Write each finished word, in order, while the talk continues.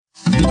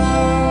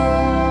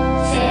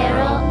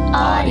Feral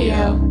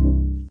Audio.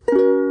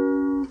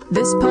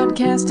 This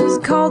podcast is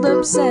called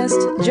Obsessed.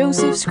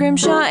 Joseph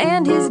Scrimshaw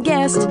and his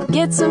guest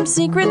get some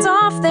secrets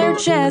off their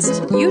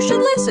chest. You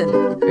should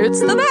listen. It's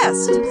the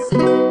best.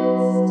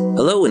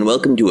 Hello and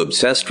welcome to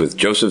Obsessed with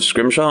Joseph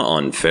Scrimshaw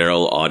on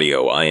Feral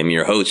Audio. I am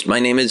your host. My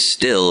name is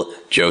still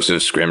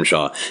Joseph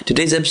Scrimshaw.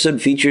 Today's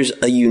episode features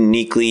a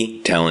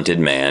uniquely talented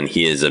man.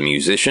 He is a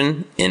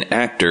musician, an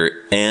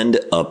actor, and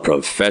a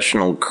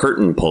professional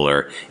curtain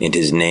puller, and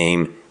his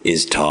name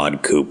is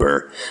Todd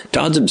Cooper.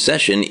 Todd's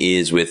obsession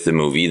is with the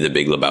movie The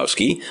Big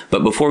Lebowski,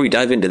 but before we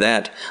dive into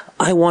that,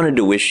 I wanted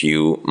to wish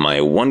you,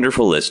 my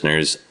wonderful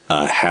listeners,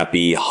 a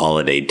happy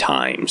holiday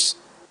times.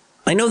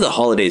 I know the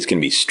holidays can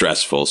be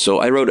stressful, so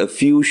I wrote a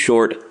few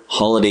short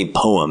holiday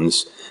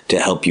poems to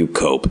help you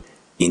cope.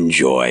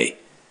 Enjoy.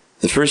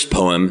 The first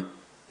poem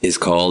is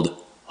called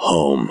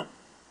Home.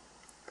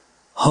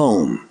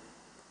 Home.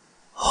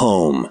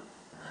 Home.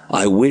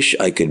 I wish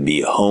I could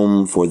be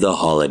home for the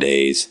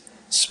holidays.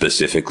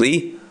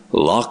 Specifically,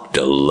 locked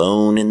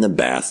alone in the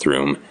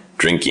bathroom,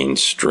 drinking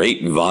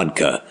straight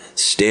vodka,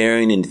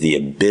 staring into the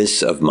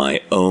abyss of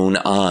my own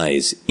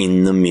eyes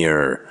in the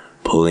mirror,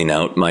 pulling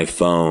out my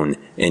phone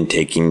and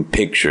taking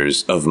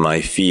pictures of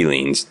my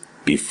feelings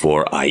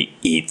before I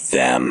eat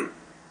them.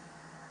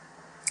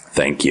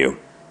 Thank you.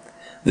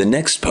 The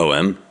next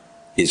poem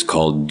is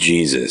called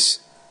Jesus.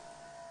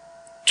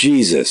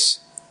 Jesus.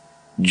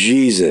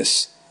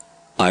 Jesus.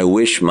 I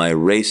wish my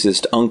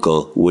racist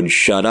uncle would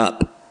shut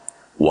up.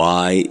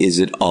 Why is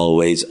it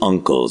always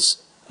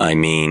uncles? I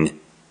mean,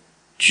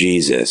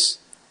 Jesus.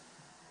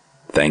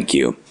 Thank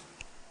you.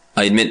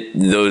 I admit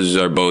those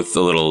are both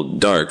a little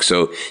dark,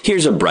 so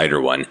here's a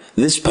brighter one.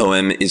 This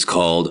poem is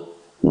called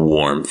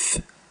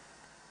Warmth.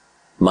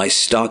 My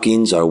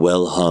stockings are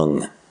well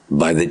hung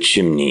by the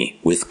chimney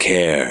with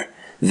care.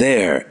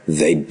 There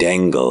they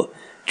dangle,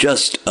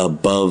 just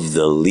above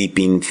the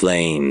leaping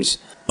flames.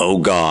 Oh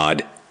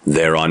God,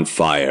 they're on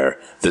fire.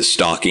 The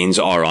stockings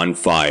are on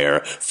fire.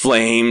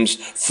 Flames,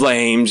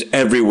 flames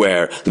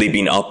everywhere,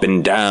 leaping up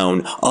and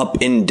down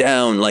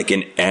like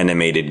an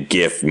animated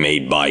GIF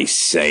made by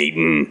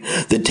Satan.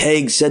 The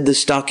tag said the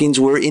stockings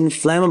were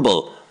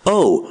inflammable.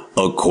 Oh,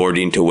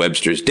 according to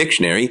Webster's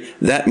dictionary,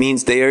 that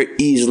means they are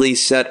easily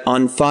set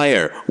on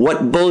fire.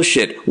 What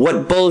bullshit,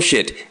 what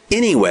bullshit.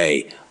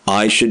 Anyway,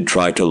 I should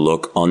try to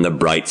look on the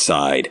bright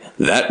side.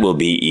 That will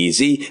be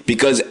easy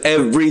because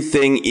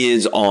everything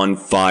is on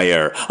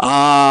fire.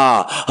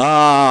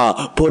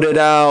 Put it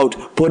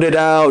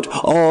out,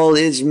 all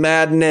is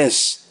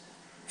madness.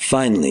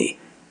 Finally,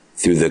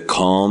 through the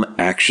calm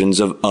actions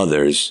of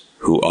others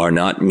who are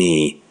not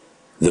me,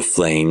 the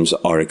flames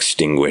are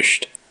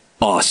extinguished.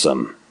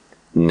 Awesome.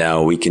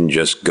 Now we can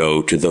just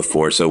go to the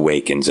Force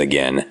Awakens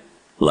again,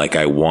 like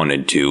I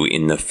wanted to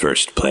in the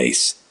first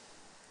place.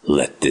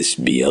 Let this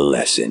be a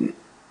lesson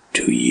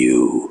to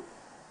you.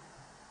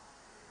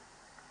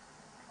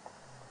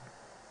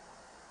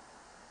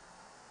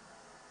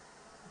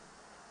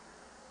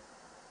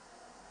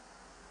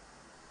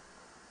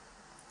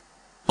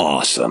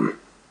 Awesome.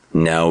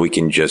 Now we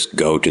can just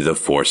go to the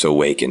Force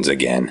Awakens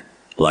again,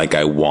 like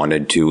I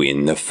wanted to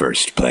in the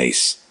first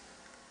place.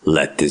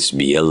 Let this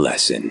be a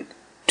lesson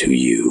to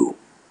you.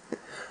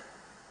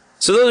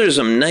 So those are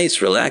some nice,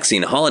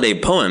 relaxing holiday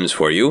poems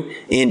for you,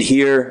 and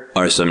here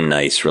are some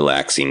nice,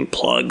 relaxing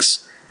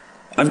plugs.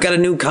 I've got a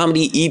new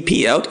comedy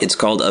EP out. It's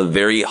called A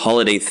Very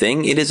Holiday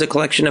Thing. It is a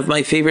collection of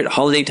my favorite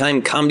holiday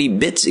time comedy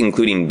bits,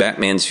 including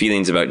Batman's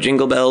feelings about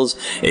Jingle Bells,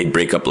 a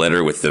breakup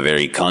letter with the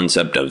very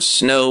concept of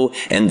snow,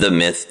 and the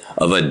myth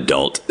of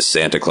adult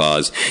Santa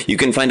Claus. You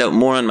can find out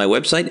more on my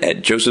website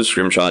at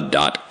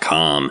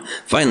josephscrimshaw.com.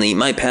 Finally,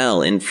 my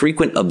pal and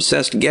frequent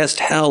obsessed guest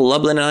Hal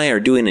Lublin and I are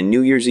doing a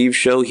New Year's Eve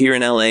show here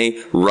in LA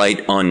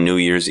right on New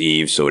Year's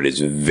Eve, so it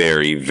is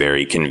very,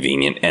 very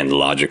convenient and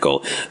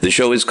logical. The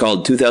show is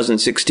called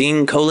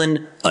 2016: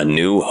 A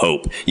New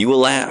Hope. You will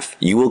laugh.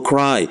 You will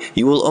cry.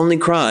 You will only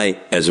cry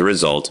as a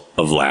result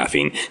of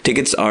laughing.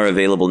 Tickets are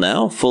available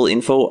now. Full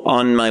info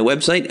on my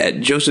website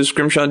at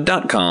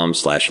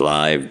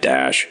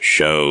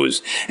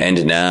josephscrimshaw.com/live-shows.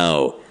 And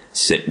now,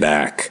 sit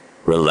back,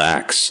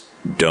 relax,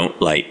 don't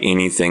light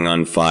anything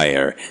on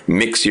fire.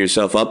 Mix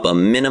yourself up a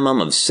minimum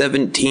of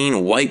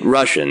 17 White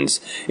Russians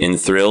and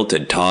thrill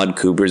to Todd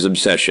Cooper's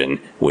obsession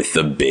with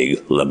the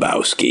Big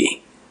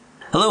Lebowski.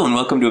 Hello and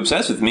welcome to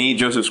Obsessed with me,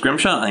 Joseph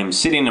Scrimshaw. I'm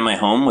sitting in my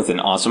home with an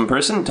awesome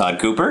person, Todd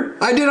Cooper.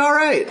 I did all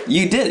right.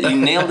 You did. You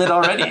nailed it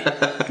already.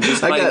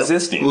 Just by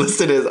existing.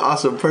 Listed as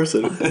awesome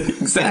person.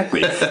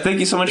 Exactly. Thank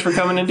you so much for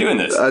coming and doing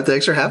this.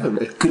 Thanks for having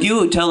me. Could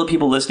you tell the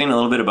people listening a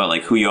little bit about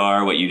like who you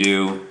are, what you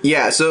do?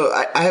 Yeah, so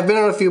I have been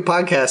on a few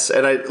podcasts,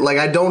 and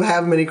I don't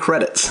have many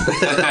credits.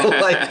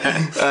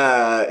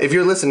 If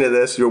you're listening to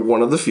this, you're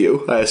one of the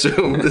few. I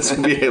assume this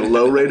would be a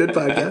low-rated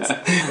podcast.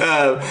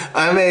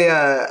 I'm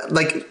a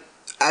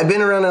I've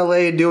been around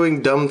LA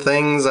doing dumb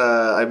things.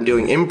 I'm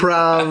doing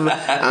improv.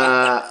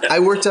 I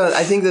worked on,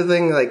 I think the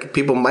thing like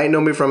people might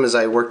know me from is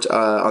I worked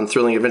on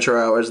Thrilling Adventure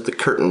Hours, the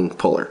curtain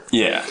puller.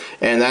 Yeah.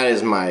 And that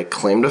is my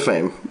claim to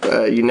fame.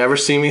 You never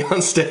see me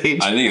on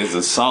stage. I think it's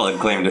a solid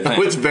claim to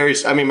fame.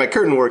 It's my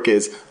curtain work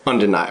is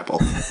undeniable.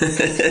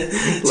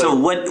 So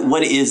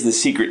what is the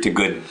secret to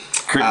good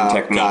curtain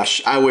technique?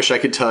 Gosh, I wish I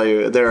could tell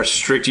you. There are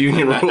strict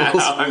union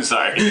rules. I'm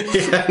sorry.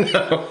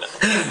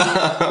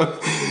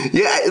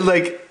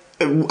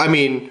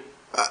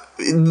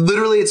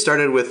 Literally it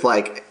started with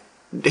like,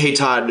 hey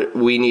Todd,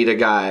 we need a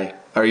guy.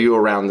 Are you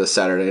around this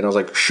Saturday? And I was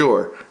like,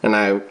 sure. And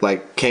I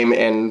like came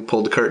and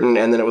pulled the curtain,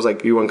 and then it was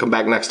like, you want to come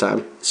back next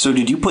time? So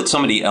did you put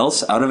somebody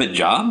else out of a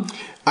job?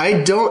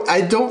 I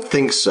don't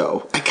think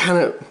so. I kind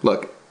of,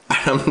 look,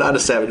 I'm not a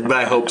savage, but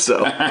I hope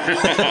so.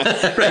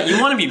 Right, you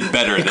want to be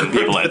better than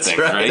people at things,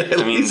 right?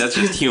 I mean, that's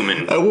just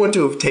human. I want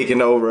to have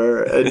taken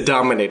over and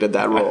dominated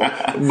that role.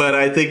 But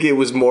I think it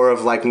was more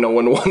of like no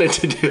one wanted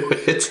to do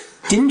it.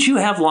 Didn't you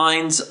have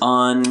lines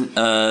on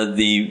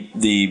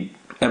the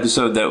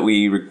episode that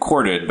we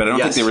recorded, but I don't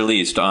think they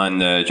released, on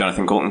the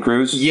Jonathan Colton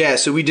cruise? Yeah,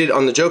 so we did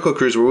on the Joko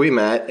cruise where we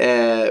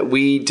met.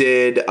 We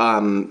did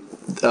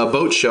a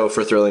boat show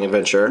for Thrilling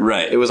Adventure.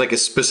 Right. It was like a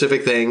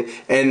specific thing,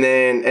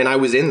 and I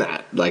was in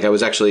that. Like I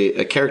was actually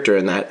a character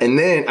in that. And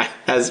then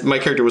as my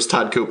character was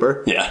Todd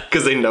Cooper. Yeah.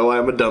 Because they know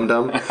I'm a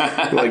dum-dum.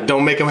 Like,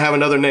 don't make him have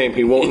another name.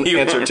 He won't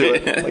answer to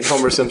it. Like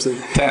Homer Simpson.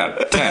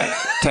 Tad.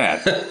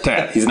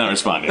 He's not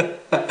responding.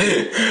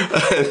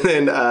 And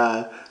then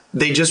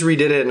they just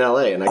redid it in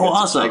LA, and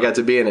I got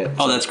to be in it.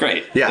 Oh, that's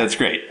great. Yeah. That's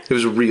great. It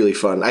was really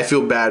fun. I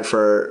feel bad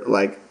for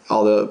like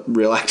all the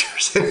real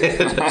actors in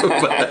it.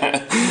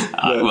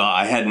 Well,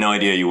 I had no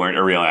idea you weren't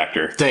a real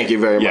actor. Thank you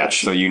very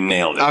much. So you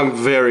nailed it. I'm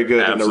very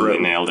good in the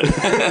room. Absolutely nailed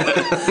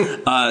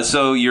it.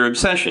 So your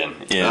obsession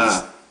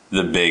is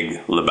The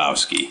Big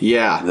Lebowski.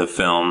 Yeah. The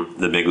film,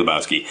 The Big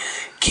Lebowski.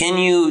 Can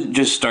you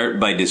just start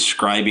by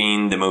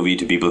describing the movie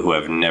to people who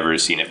have never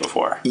seen it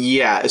before?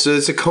 Yeah, so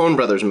it's a Coen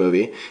Brothers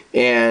movie,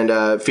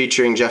 and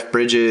featuring Jeff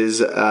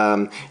Bridges,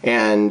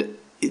 and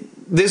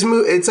this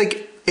movie, it's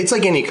like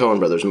any Coen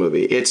Brothers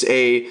movie.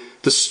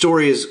 The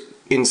story is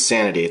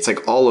insanity. It's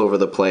like all over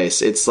the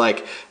place. It's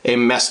like a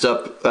messed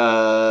up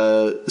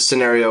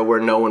scenario where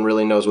no one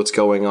really knows what's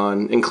going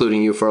on,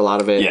 including you for a lot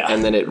of it. Yeah.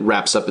 And then it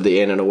wraps up at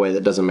the end in a way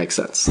that doesn't make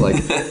sense. Like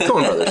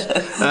Coen Brothers.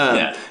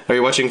 Are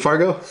you watching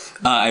Fargo?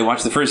 I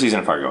watched the first season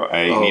of Fargo.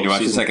 I need to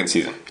watch the second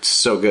season. It's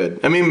so good.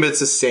 I mean, but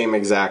it's the same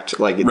exact,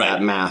 that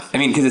math. I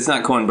mean, because it's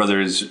not Coen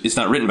Brothers. It's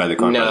not written by the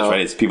Coen Brothers,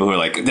 right? It's people who are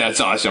like, that's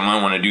awesome.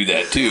 I want to do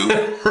that too.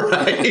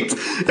 Right.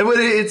 But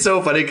it's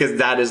so funny because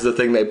that is the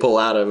thing they pull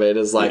out of it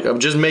is like, I'm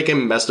just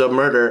making messed up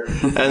murder,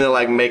 and then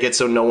like make it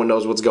so no one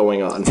knows what's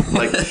going on.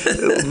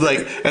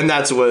 And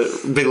that's what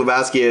Big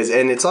Lebowski is.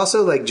 And it's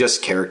also like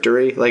just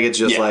charactery. Like it's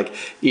just like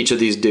each of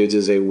these dudes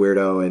is a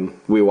weirdo, and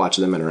we watch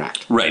them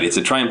interact. Right. It's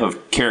a triumph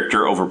of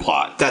character over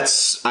plot.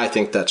 I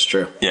think that's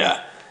true.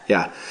 Yeah.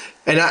 Yeah.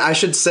 And I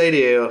should say to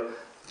you,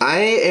 I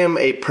am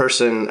a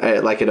person,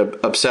 like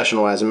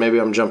obsession-wise, and maybe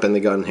I'm jumping the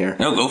gun here.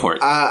 No, go for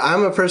it.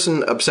 I'm a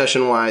person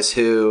obsession-wise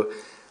who,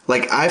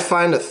 like, I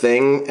find a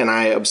thing and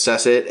I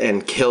obsess it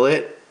and kill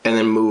it and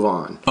then move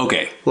on.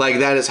 Okay. Like,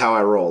 that is how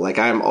I roll. Like,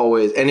 I'm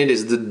always, and it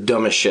is the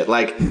dumbest shit.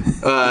 Like,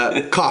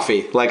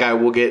 coffee. Like, I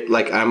will get,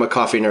 like, I'm a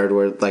coffee nerd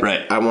where, like,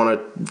 I want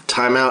to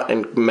time out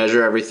and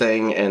measure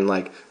everything, and,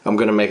 like, I'm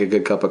going to make a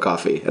good cup of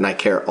coffee, and I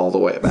care all the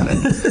way about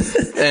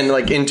it. And,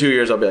 like, in 2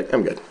 years, I'll be like,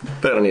 I'm good.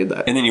 But I don't need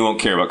that. And then you won't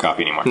care about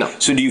coffee anymore. No.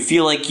 So do you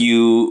feel like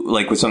you,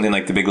 like, with something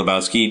like The Big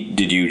Lebowski,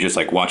 did you just,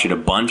 like, watch it a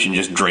bunch and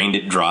just drained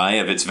it dry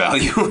of its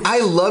value? I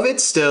love it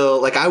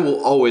still. Like, I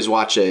will always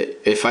watch it.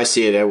 If I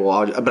see it, I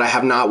will. But I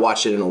have not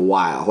watched it in a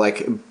while.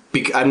 Like,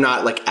 I'm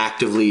not, like,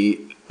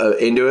 actively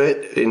into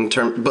it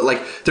but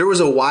like there was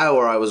a while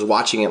where I was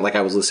watching it like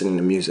I was listening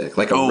to music,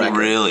 like a record.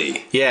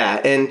 Really? Yeah.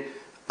 And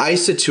I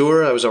used to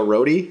tour. I was a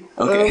roadie.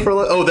 Okay.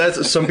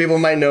 That's some people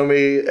might know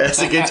me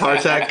as a guitar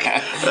tech.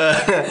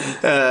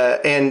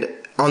 And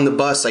on the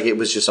bus, like it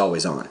was just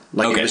always on.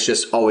 Like it was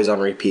just always on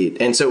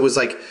repeat. And so it was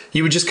like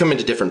you would just come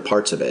into different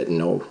parts of it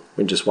and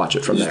we'd just watch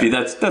it from there.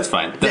 That's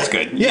fine. That's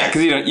good. Yeah,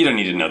 because you don't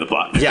need to know the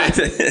plot. Yeah.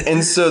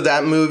 And so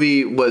that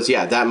movie was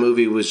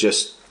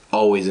just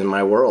always in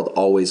my world,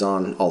 always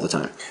on, all the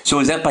time. So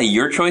is that by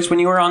your choice when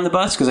you were on the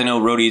bus? Because I know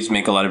roadies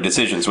make a lot of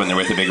decisions when they're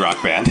with a big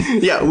rock band.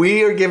 Yeah,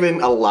 we are given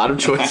a lot of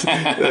choice.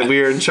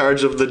 We are in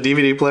charge of the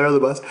DVD player on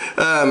the bus.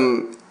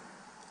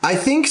 I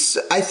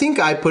think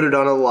I put it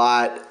on a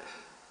lot.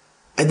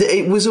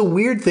 It was a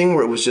weird thing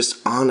where it was just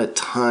on a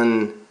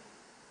ton.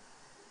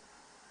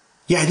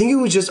 Yeah, I think it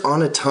was just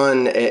on a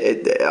ton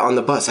on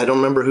the bus. I don't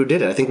remember who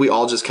did it. I think we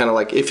all just kind of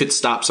like, if it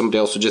stopped, somebody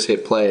else would just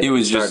hit play. It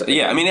was just,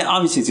 yeah. I mean,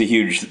 obviously it's a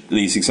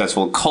hugely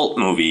successful cult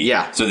movie.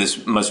 Yeah. So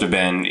this must have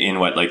been in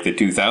what, like the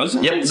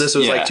 2000s? Yep, this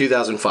was like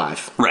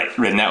 2005. Right,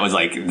 and that was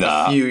like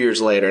the a few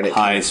years later, and it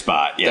high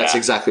spot. Yeah, that's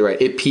exactly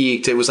right. It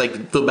peaked. It was like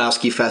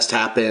Lebowski Fest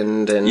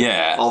happened, and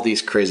all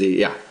these crazy.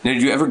 Yeah. Now,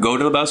 did you ever go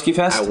to Lebowski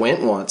Fest? I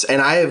went once,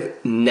 and I have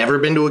never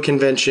been to a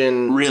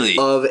convention really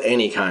of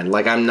any kind.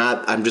 Like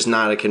I'm just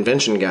not a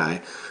convention guy.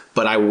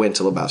 But I went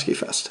to Lebowski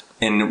Fest.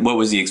 And what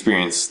was the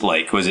experience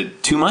like? Was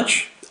it too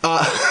much?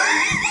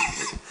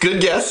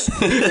 Good guess.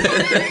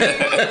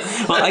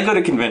 Well, I go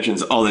to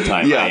conventions all the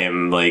time. Yeah. I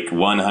am like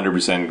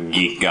 100%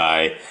 geek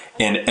guy.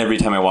 And every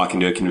time I walk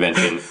into a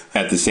convention,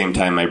 at the same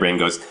time, my brain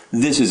goes,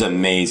 this is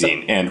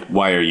amazing. And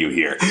why are you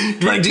here?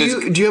 Like,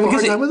 do you have a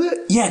hard time with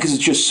it? Yeah, because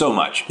it's just so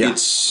much. Yeah.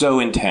 It's so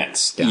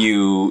intense.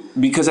 Yeah.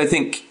 Because I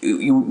think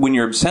when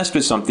you're obsessed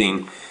with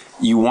something,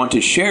 you want to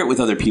share it with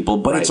other people,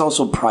 but it's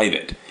also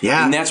private.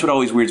 Yeah. And that's what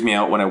always weirds me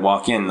out when I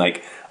walk in.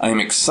 Like,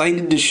 I'm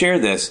excited to share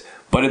this,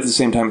 but at the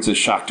same time, it's a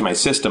shock to my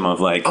system of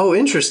like, oh,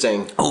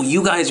 interesting. Oh,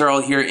 you guys are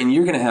all here, and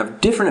you're going to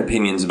have different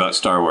opinions about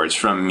Star Wars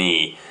from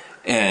me,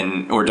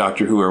 or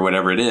Doctor Who, or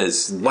whatever it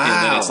is. Wow.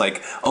 And then it's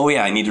like, oh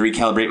yeah, I need to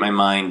recalibrate my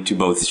mind to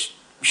both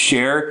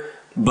share,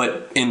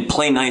 but and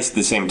play nice at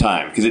the same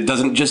time, because it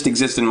doesn't just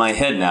exist in my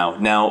head now.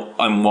 Now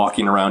I'm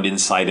walking around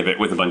inside of it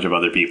with a bunch of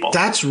other people.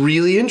 That's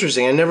really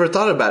interesting. I never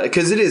thought about it,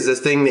 because it is a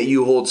thing that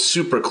you hold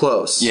super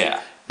close. Yeah.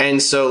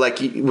 And so, like,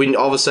 when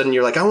all of a sudden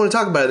you're like, I want to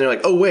talk about it, and you're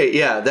like, oh, wait,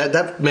 yeah,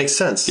 that makes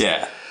sense.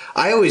 Yeah.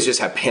 I always just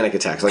have panic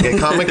attacks. Like at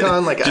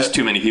Comic-Con, like just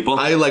too many people.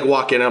 I like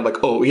walk in and I'm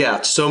like, oh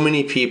yeah, so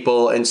many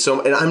people, and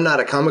I'm not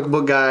a comic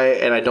book guy,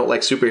 and I don't like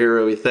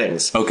superhero-y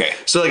things. Okay.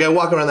 So like I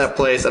walk around that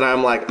place and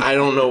I'm like, I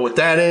don't know what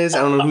that is.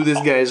 I don't know who this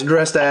guy is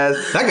dressed as.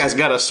 That guy's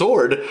got a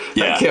sword.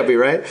 Yeah. That can't be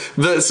right.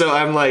 So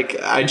I'm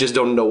like, I just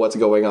don't know what's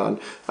going on.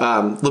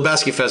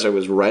 Lebowski Fest, I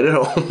was right at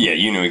home. Yeah,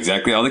 you knew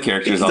exactly all the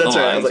characters, all That's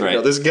the right. lines, I was like, right?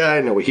 no, this guy,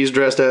 I know what he's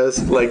dressed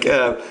as. Like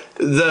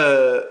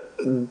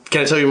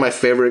can I tell you my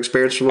favorite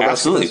experience from Lebowski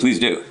Absolutely, Fest? please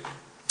do.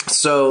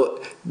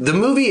 So the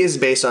movie is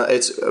based on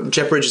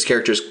Jeff Bridges'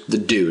 character's the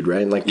dude,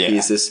 right? Like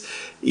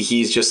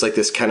he's just like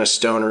this kind of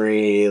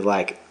stonery,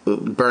 like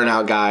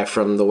burnout guy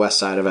from the west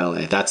side of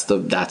LA. That's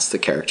the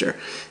character.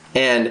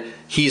 And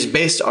he's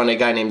based on a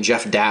guy named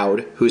Jeff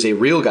Dowd, who's a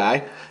real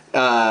guy.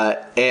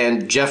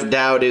 And Jeff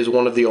Dowd is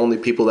one of the only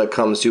people that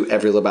comes to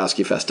every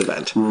Lebowski Fest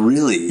event.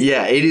 Really?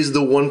 Yeah, it is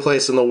the one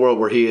place in the world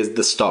where he is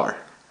the star.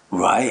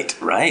 Right,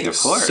 of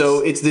course.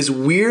 So it's this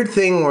weird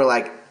thing where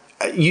like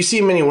you see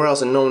him anywhere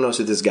else and no one knows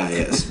who this guy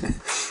is.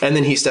 And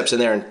then he steps in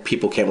there and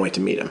people can't wait to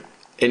meet him.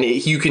 And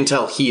you can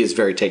tell he is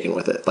very taken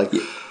with it. Like,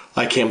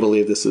 I can't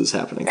believe this is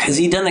happening. Has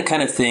he done the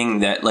kind of thing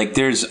that, like,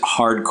 there's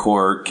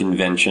hardcore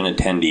convention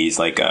attendees,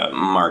 like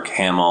Mark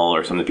Hamill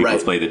or some of the people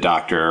who play the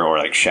Doctor, or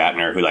like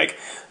Shatner, who like,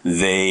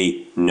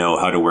 they know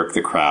how to work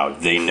the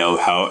crowd. They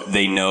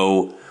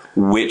know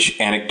which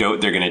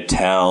anecdote they're going to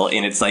tell.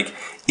 And it's like,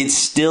 it's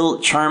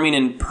still charming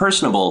and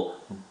personable,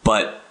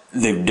 but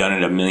they've done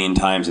it a million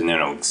times and they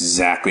know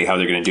exactly how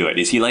they're going to do it.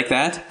 Is he like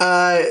that?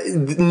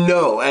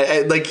 No.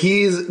 Like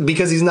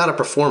because he's not a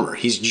performer.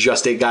 He's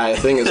just a guy a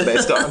thing is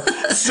based on.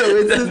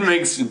 So that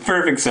makes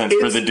perfect sense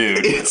for the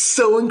dude. It's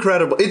so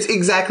incredible. It's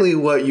exactly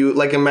what you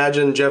like.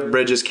 Imagine Jeff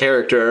Bridges'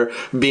 character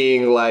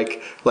being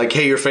like,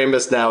 hey, you're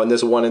famous now. In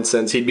this one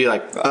instance, he'd be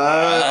like,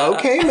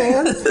 okay,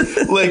 man.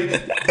 Like,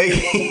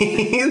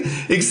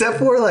 except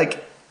for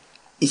like,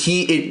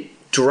 it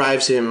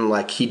drives him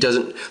like he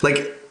doesn't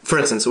like. For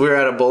instance, we were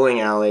at a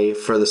bowling alley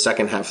for the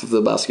second half of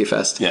the Lebowski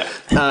Fest. Yeah.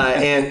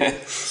 And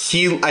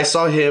I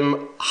saw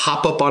him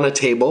hop up on a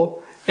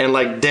table and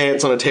like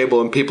dance on a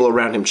table and people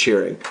around him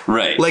cheering.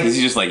 Right. Like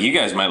he's just like, you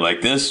guys might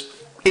like this.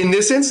 In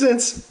this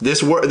instance,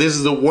 this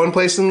is the one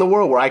place in the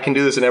world where I can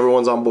do this and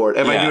everyone's on board.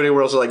 If I do it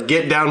anywhere else, like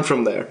get down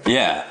from there.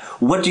 Yeah.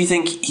 What do you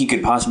think he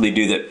could possibly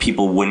do that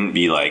people wouldn't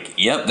be like,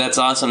 yep, that's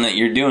awesome that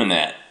you're doing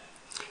that?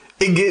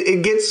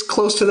 It gets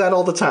close to that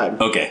all the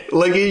time. Okay.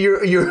 Like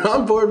you're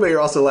on board, but you're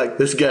also like,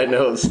 this guy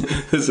knows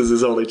this is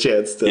his only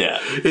chance to. Yeah.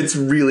 It's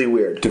really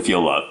weird. To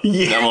feel love.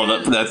 Yeah.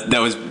 That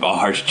was a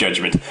harsh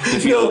judgment. To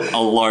feel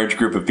a large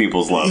group of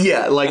people's love.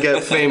 Yeah, like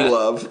a fame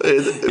love.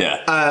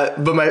 Yeah.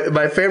 But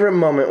my favorite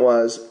moment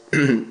was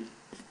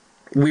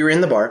we were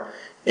in the bar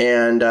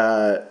and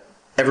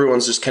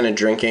everyone's just kind of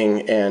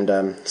drinking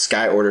and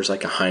Sky orders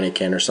like a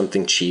Heineken or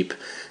something cheap.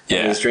 Yeah.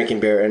 And he's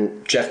drinking beer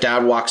and Jeff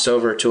Dowd walks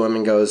over to him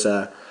and goes,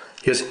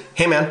 he goes,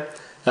 hey, man,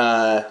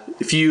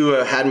 if you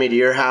had me to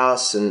your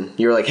house and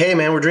you were like, hey,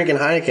 man, we're drinking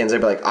Heinekens,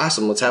 I'd be like,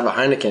 awesome, let's have a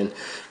Heineken,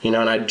 and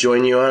I'd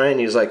join you on it. And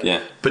he was like, yeah,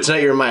 but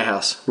tonight you're in my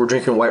house. We're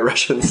drinking White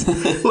Russians.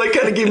 Like,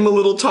 kind of give him a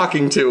little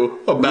talking to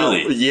about.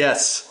 Really?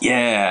 Yes.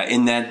 Yeah,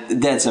 and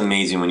that's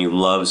amazing when you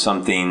love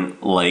something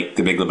like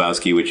The Big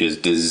Lebowski, which is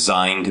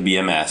designed to be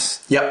a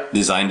mess. Yep.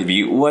 Designed to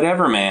be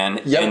whatever,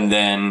 man. Yep. And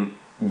then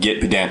get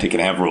pedantic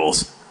and have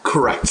rules.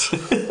 Correct.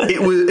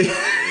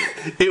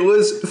 It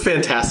was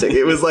fantastic.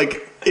 It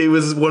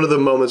was one of the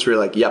moments where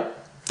you're like,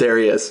 yep, there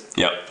he is.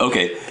 Yep.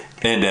 Okay.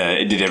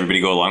 And did everybody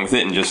go along with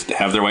it and just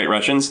have their White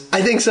Russians?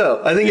 I think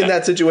so. I think in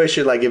that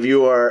situation, like if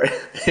you are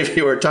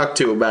talked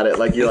to about it,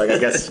 like you're like, I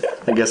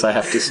guess I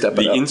have to step it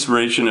up. The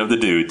inspiration of the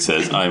dude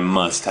says, I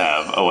must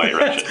have a White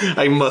Russian.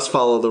 I must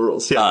follow the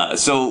rules. Yeah.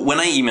 So when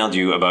I emailed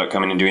you about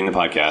coming and doing the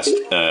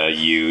podcast,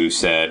 you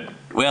said,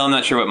 well, I'm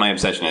not sure what my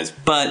obsession is,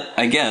 but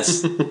I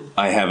guess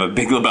I have a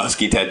Big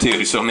Lebowski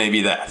tattoo, so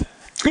maybe that.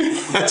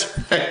 That's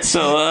right.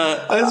 So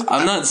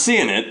I'm not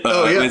seeing it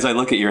as I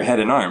look at your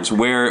head and arms.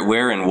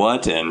 Where and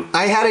what and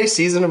I had a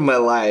season of my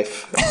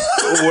life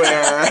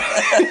where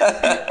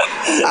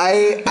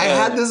I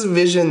had this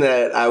vision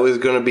that I was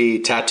going to be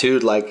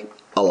tattooed like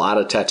a lot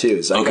of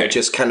tattoos. Like I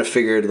just kind of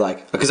figured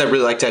like because I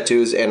really like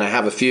tattoos and I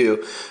have a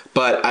few,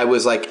 but I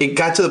was like it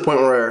got to the point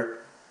where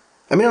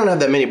I mean, I don't have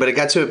that many, but it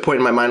got to a point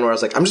in my mind where I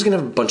was like, I'm just going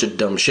to have a bunch of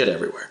dumb shit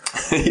everywhere.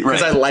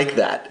 Because I like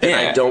that, and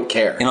I don't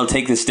care. And it'll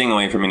take the sting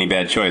away from any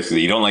bad choices.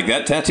 You don't like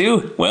that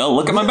tattoo? Well,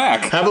 look at my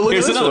back. Have a look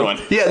Here's at this another one.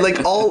 Yeah, like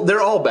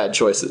they're all bad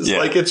choices. Yeah.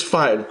 Like, it's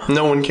fine.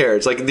 No one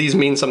cares. Like, these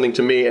mean something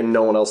to me, and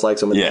no one else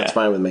likes them, and that's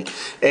fine with me.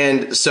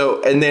 And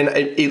so, and then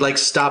it like,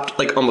 stopped,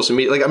 like, almost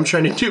immediately. Like, I'm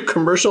trying to do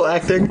commercial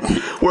acting,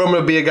 where I'm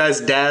going to be a guy's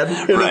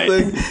dad in a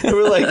thing. And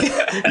we're like,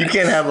 you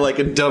can't have, like,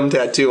 a dumb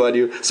tattoo on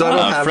you. So I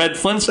don't have... Fred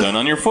Flintstone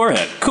on your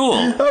forehead.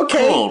 Cool.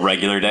 Okay. Cool,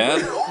 regular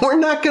dad. You're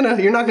not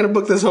gonna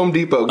book this Home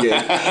Depot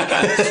gig.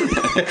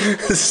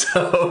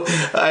 So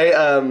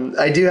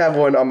I do have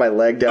one on my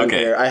leg down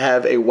here. I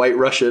have a White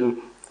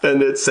Russian,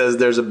 and it says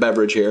there's a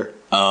beverage here.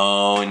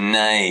 Oh,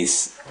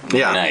 nice.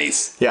 Yeah.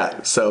 Nice.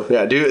 Yeah. So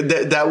yeah, dude,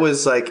 that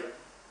was like.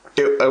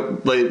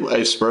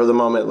 I spur of the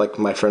moment, like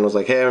my friend was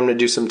like, hey, I'm going to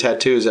do some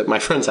tattoos at my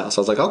friend's house.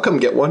 I was like, I'll come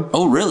get one.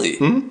 Oh, really?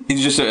 Mm-hmm.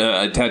 It's just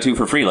a tattoo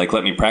for free. Like,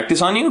 let me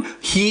practice on you?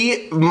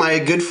 My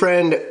good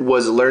friend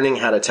was learning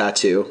how to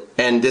tattoo,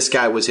 and this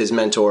guy was his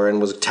mentor and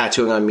was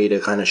tattooing on me to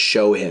kind of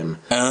show him.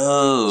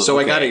 Oh, so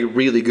I got a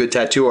really good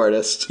tattoo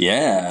artist.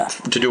 Yeah.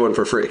 To do one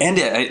for free. And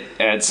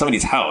at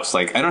somebody's house.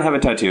 Like, I don't have a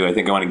tattoo. I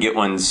think I want to get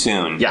one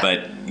soon. Yeah.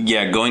 But,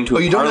 yeah, going to a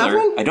parlor. You don't have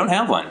one? I don't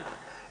have one.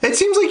 It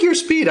seems like your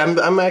speed.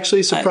 I'm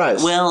actually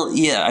surprised.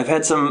 I've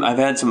had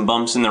some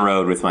bumps in the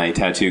road with my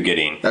tattoo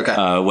getting.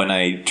 Okay. When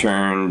I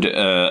turned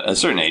a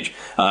certain age,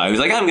 I was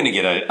like, I'm gonna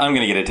get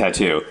a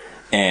tattoo,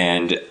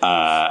 and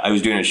I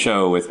was doing a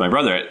show with my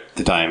brother at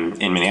the time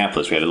in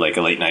Minneapolis. We had like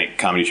a late night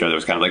comedy show that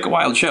was kind of like a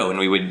wild show, and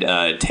we would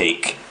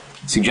take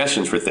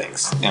suggestions for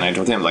things. And I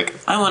told him, like,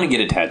 I want to get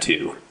a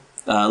tattoo.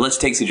 Let's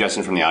take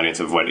suggestions from the audience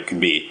of what it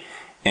could be.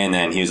 And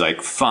then he was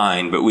like,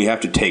 fine, but we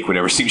have to take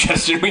whatever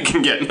suggestion we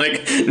can get.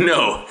 Like,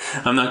 no,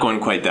 I'm not going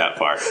quite that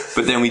far.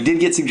 But then we did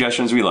get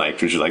suggestions we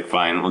liked, which was like,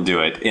 fine, we'll do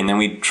it. And then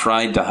we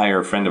tried to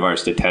hire a friend of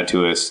ours to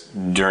tattoo us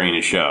during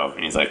a show.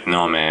 And he's like,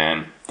 no,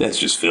 man, that's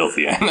just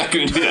filthy. I'm not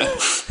going to do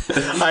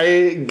that.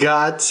 I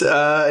got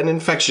an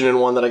infection in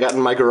one that I got in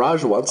my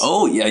garage once.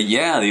 Oh,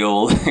 yeah, the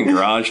old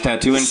garage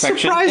tattoo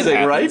infection.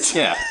 Surprising, right?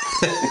 Yeah.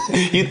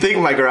 You'd think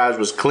my garage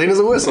was clean as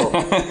a whistle.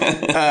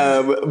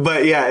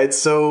 But yeah, it's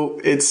so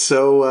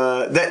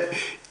that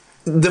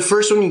the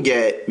first one you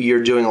get,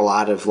 you're doing a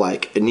lot of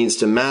like, it needs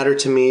to matter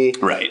to me.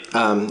 Right.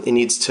 It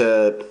needs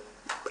to,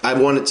 I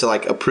wanted to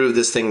like approve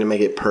this thing to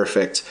make it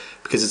perfect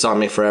because it's on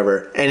me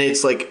forever. And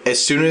it's like,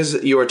 as soon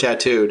as you are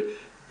tattooed,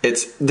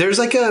 there's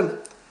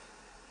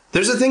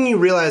a thing you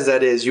realize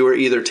that is you are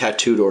either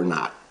tattooed or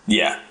not.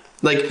 Yeah.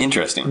 Like,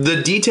 interesting.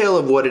 The detail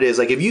of what it is,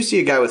 like if you see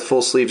a guy with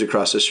full sleeves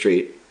across the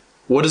street,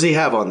 what does he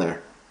have on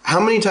there? How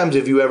many times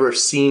have you ever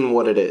seen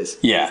what it is?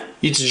 Yeah.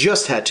 It's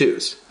just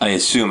tattoos. I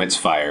assume it's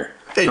fire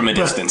from a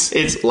distance.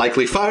 It's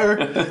likely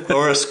fire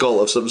or a skull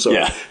of some sort.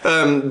 Yeah.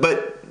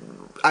 But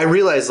I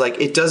realized,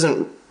 like, it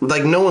doesn't...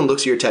 Like, no one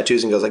looks at your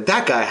tattoos and goes, like,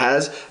 that guy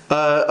has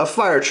a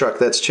fire truck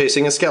that's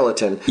chasing a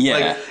skeleton. Yeah.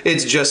 Like,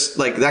 it's just,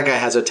 like, that guy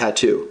has a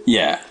tattoo.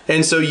 Yeah.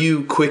 And so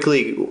you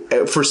quickly,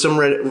 for some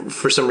reason,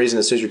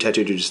 as soon as you're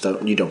tattooed,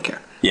 you don't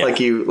care. Yeah.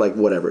 Like,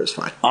 whatever is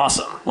fine.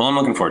 Awesome. Well, I'm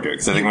looking forward to it,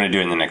 because I think I'm going to do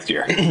it in the next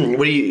year.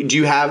 Do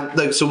you have,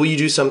 like, so will you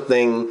do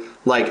something,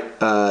 like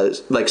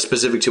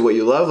specific to what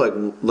you love?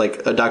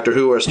 Like a Doctor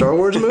Who or a Star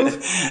Wars move?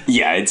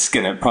 Yeah, it's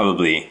going to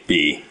probably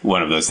be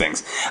one of those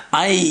things.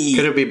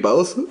 Could it be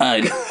both?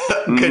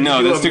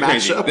 No, that's too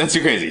crazy. That's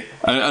too crazy.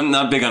 I'm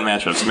not big on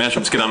mashups.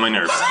 Mashups get on my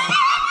nerves.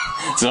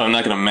 So I'm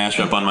not going to mash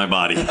up on my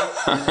body.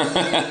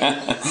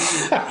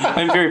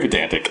 I'm very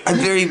pedantic. I'm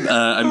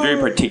very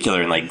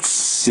particular, and like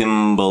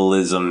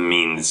symbolism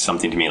means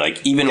something to me.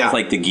 Like even with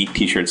like the geek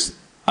T-shirts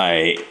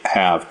I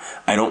have,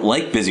 I don't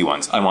like busy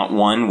ones. I want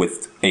one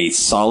with a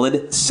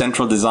solid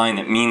central design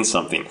that means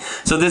something.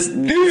 So this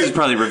is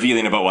probably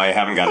revealing about why I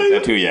haven't got a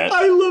tattoo yet.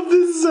 I love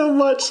this so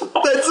much.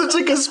 That's such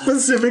like a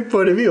specific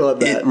point of view on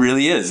that. It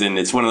really is, and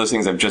it's one of those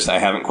things I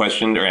haven't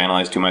questioned or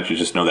analyzed too much. I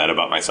just know that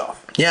about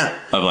myself. Yeah.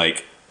 Of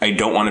like, I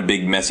don't want a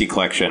big messy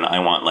collection. I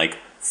want like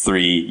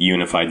 3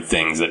 unified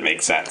things that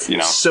make sense, you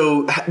know?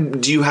 So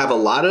do you have a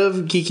lot of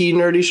geeky,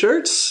 nerdy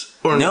shirts?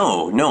 Or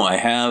No, I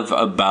have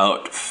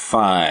about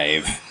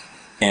 5,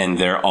 and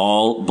they're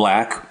all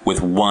black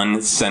with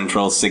one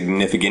central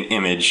significant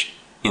image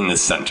in the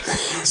center.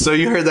 So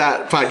you heard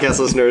that, podcast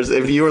listeners.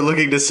 If you are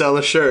looking to sell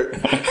a shirt,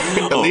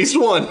 at least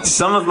one.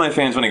 Some of my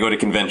fans, when I go to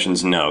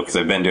conventions, know, because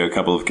I've been to a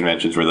couple of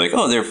conventions where they're like,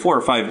 oh, there are 4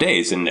 or 5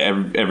 days, and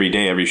every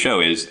day, every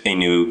show is a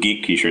new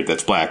geek t-shirt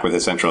that's black with a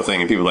central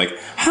thing, and people are like,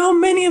 how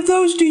many of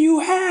those do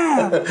you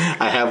have?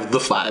 I have the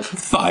 5.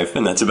 5,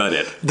 and that's about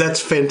it.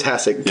 That's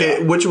fantastic. Okay,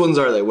 Yeah. which ones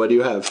are they? What do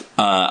you have?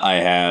 I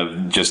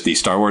have just the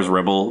Star Wars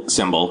Rebel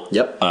symbol.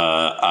 Yep.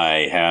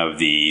 I have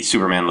the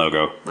Superman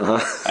logo.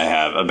 I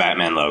have a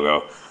Batman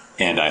logo.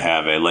 And I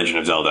have a Legend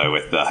of Zelda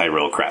with the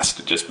Hyrule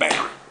crest. Just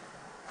bam.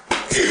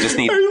 Just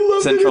need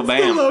central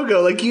bam. The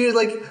logo. I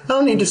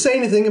don't need to say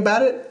anything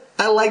about it.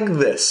 I like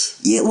this.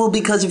 Yeah, well,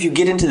 because if you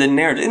get into the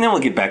narrative, and then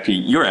we'll get back to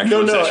your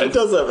actual obsession. It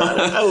doesn't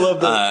matter. I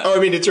love that.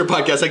 It's your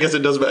podcast. I guess it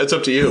does matter. It's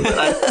up to you.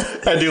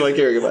 But I do like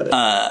hearing about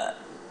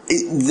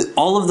it.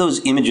 All of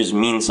those images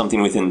mean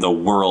something within the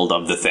world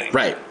of the thing.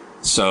 Right.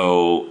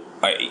 So,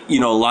 a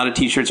lot of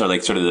t-shirts are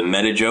like sort of the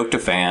meta joke to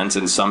fans,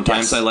 and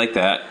sometimes I like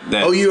that.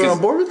 You're on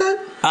board with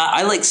that?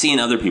 I like seeing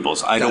other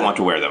people's. I don't want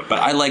to wear them. But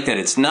I like that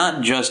it's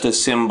not just a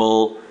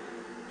symbol.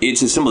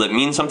 It's a symbol that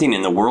means something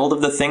in the world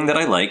of the thing that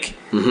I like,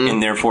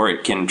 and therefore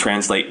it can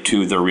translate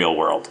to the real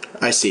world.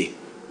 I see.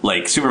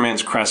 Like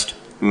Superman's crest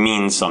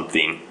means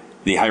something.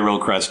 The Hyrule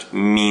crest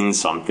means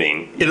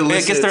something. It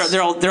elicits, I guess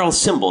they're all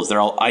symbols.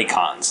 They're all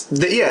icons.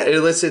 It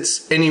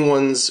elicits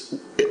anyone's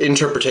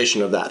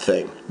interpretation of that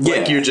thing. Yeah.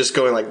 Like you're just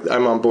going like,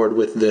 I'm on board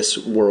with this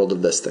world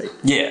of this thing.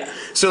 Yeah.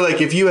 So like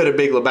if you had a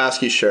Big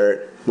Lebowski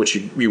shirt, which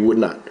you would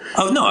not.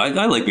 Oh, no, I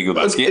like Big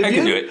Lebowski. I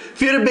can do it.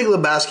 If you had a Big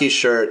Lebowski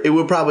shirt, it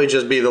would probably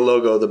just be the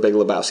logo of the Big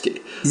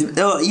Lebowski.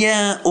 Oh,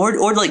 yeah.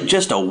 Or like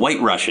just a white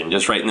Russian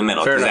just right in the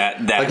middle. Fair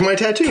enough. That like my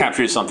tattoo.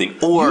 Captures something.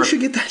 Or you should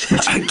get that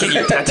tattoo. Get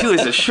your tattoo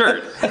as a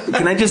shirt.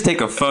 Can I just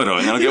take a photo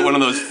and I'll get one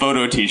of those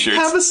photo t-shirts?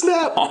 Have a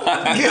snap.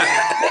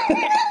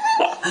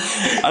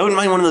 I wouldn't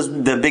mind one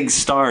of the big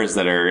stars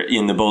that are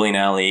in the bowling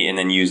alley and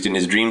then used in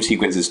his dream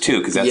sequences too,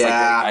 because that's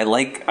I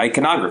like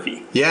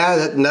iconography.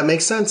 Yeah, that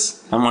makes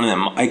sense. I'm one of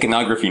them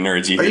iconography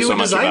nerds you hear so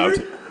much designer?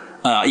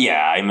 about.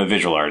 Yeah, I'm a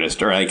visual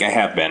artist, or like I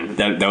have been.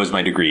 That was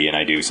my degree, and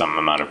I do some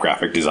amount of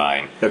graphic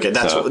design. Okay,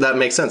 that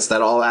makes sense.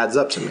 That all adds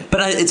up to me.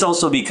 But it's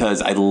also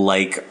because I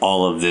like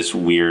all of this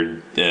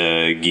weird,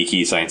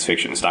 geeky science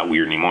fiction. It's not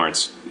weird anymore;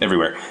 it's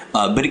everywhere.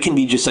 But it can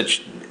be just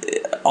such.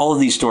 All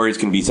of these stories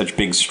can be such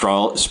big,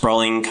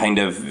 sprawling, kind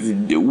of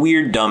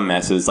weird, dumb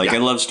messes. Like I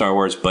love Star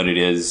Wars, but it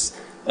is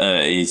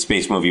a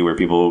space movie where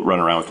people run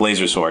around with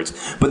laser swords.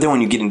 But then when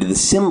you get into the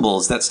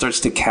symbols, that starts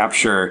to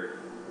capture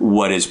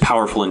what is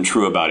powerful and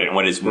true about it, and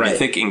what is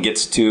mythic, and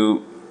gets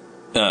to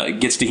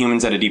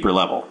humans at a deeper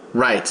level.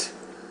 Right.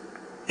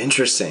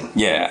 Interesting.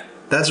 Yeah.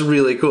 That's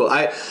really cool.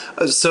 A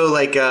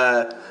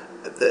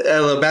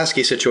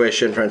Lebowski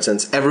situation, for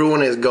instance,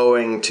 everyone is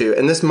going to,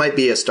 and this might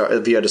be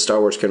if you had a Star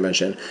Wars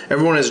convention,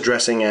 everyone is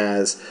dressing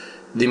as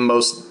the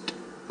most.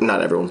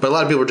 Not everyone, but a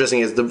lot of people are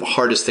dressing as the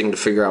hardest thing to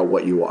figure out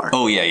what you are.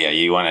 Oh, yeah.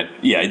 You want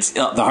to... Yeah, it's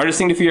the hardest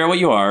thing to figure out what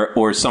you are,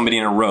 or somebody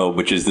in a robe,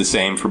 which is the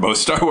same for both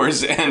Star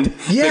Wars and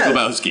Big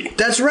Lebowski.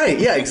 That's right.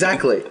 Yeah,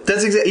 exactly.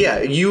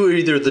 You are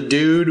either the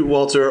dude,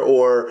 Walter,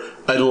 or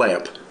a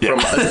lamp from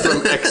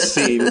X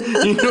scene.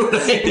 You know what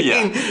I mean?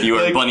 Yeah, you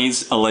are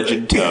Bunny's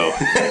alleged toe.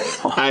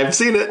 I've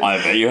seen it. I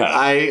bet you have.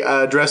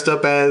 I dressed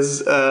up as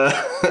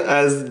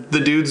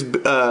the dude's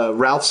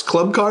Ralph's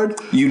club card.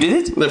 You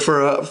did it? For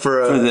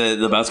the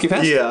Lebowski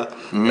Fest? Yeah.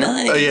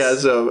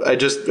 Nice. So I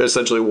just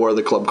essentially wore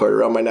the club card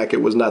around my neck.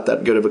 It was not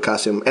that good of a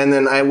costume. And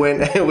then I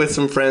went with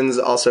some friends.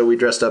 Also, we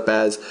dressed up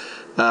as...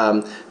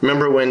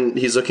 remember when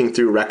he's looking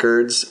through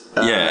records?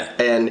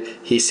 And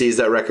he sees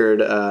that record.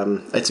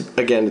 It's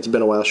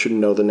been a while. I shouldn't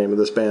know the name of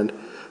this band.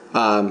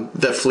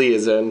 That Flea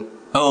is in.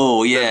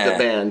 Oh, yeah. The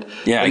band.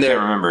 Yeah, and I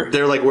can't remember.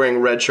 They're like wearing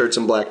red shirts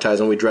and black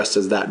ties, and we dressed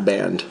as that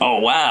band. Oh,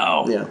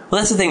 wow. Yeah. Well,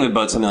 that's the thing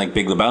about something like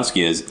Big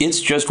Lebowski is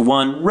it's just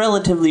one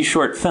relatively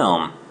short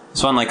film.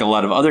 So unlike a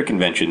lot of other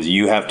conventions,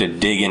 you have to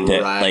dig into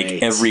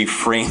like every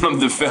frame of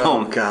the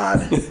film. Oh,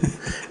 God.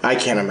 I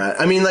can't imagine.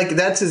 I mean, like,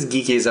 that's as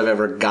geeky as I've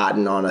ever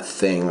gotten on a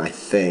thing, I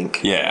think.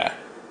 Yeah.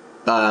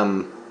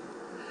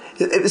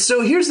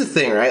 So here's the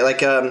thing, right?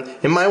 Like,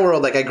 in my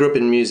world, like, I grew up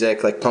in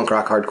music, like punk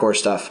rock, hardcore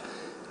stuff,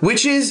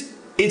 which is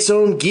its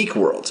own geek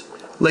world.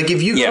 Like,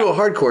 if you go to a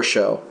hardcore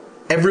show,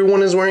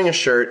 everyone is wearing a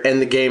shirt,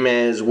 and the game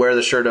is wear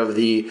the shirt of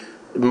the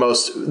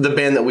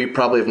band that we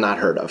probably have not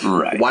heard of.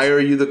 Right. Why are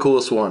you the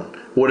coolest one?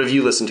 What have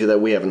you listened to that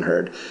we haven't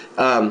heard?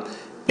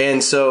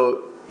 And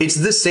so it's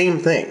the same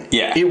thing.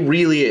 Yeah. It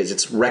really is.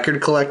 It's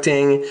record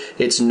collecting.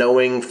 It's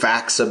knowing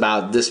facts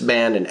about this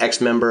band and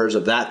X members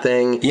of that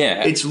thing.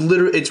 Yeah. It's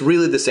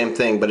really the same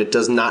thing, but it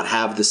does not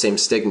have the same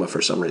stigma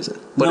for some reason.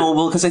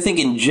 Because I think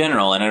in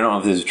general, and I don't know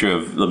if this is true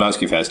of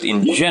Lebowski Fest,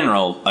 in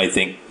general, I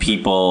think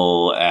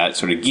people at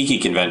sort of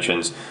geeky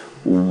conventions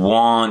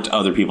want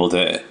other people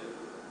to...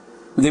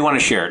 They want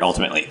to share it,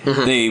 ultimately.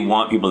 Mm-hmm. They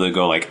want people to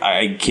go, like,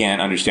 I can't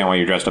understand why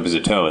you're dressed up as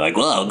a toe. Like,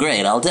 well,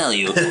 great, I'll tell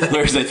you.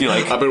 Whereas I feel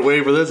like... I've been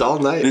waiting for this all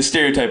night. The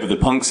stereotype of the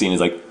punk scene is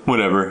like,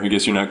 whatever, I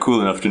guess you're not cool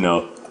enough to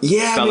know.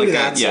 Yeah, maybe like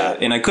that's that. Yeah,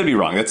 it. and I could be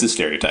wrong. That's the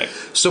stereotype.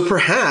 So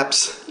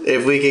perhaps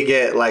if we could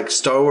get like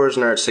Star Wars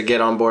nerds to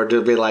get on board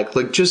to be like,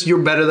 look, just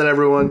you're better than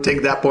everyone.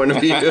 Take that point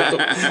of view.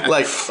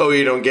 Like, oh,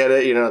 you don't get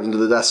it. You know,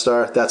 the Death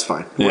Star. That's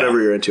fine. Yeah.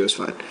 Whatever you're into is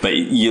fine. But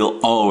you'll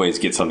always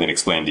get something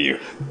explained to you,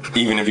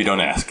 even if you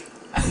don't ask.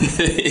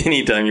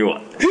 Anytime you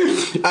want.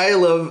 I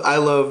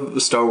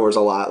love Star Wars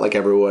a lot, like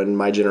everyone in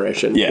my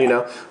generation. Yeah. You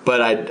know,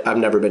 but I've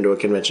never been to a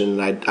convention,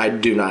 and I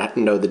do not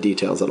know the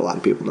details that a lot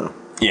of people know.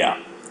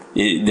 Yeah.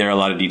 There are a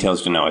lot of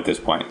details to know at this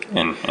point,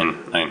 and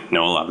I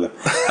know a lot of them.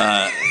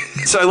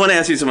 So I want to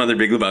ask you some other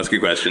Big Lebowski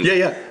questions.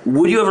 Yeah.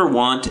 Would you ever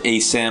want a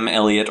Sam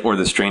Elliott or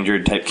the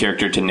Stranger type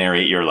character to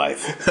narrate your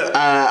life?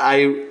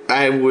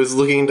 I was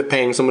looking into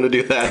paying someone to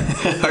do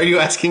that. Are you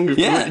asking?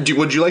 Yeah.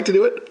 Would you like to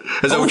do it?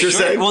 Is that what you're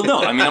saying? Well,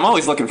 no. I mean, I'm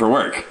always looking for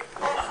work.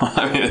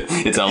 I mean,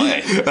 it's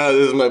L.A.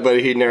 This is my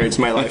buddy. He narrates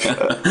my life.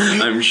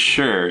 I'm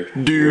sure.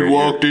 Dude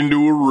walked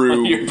into a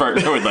room. Your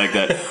partner would like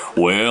that.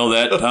 Well,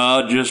 that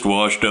Todd just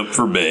washed up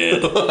for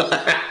bed.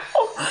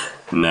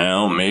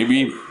 Now,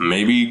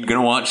 maybe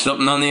gonna watch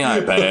something on the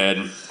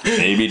iPad.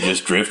 Maybe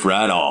just drift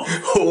right off.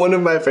 One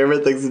of my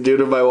favorite things to do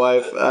to my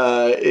wife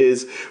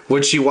is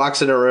when she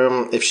walks in a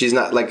room, if she's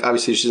not, like,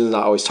 obviously she's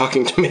not always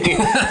talking to me.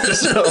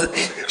 So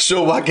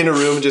she'll walk in a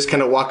room and just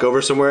kind of walk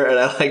over somewhere, and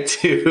I like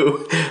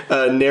to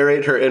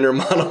narrate her inner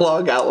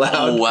monologue out loud.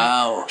 Oh,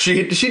 wow.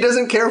 She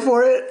doesn't care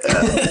for it,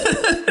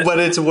 but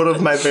it's one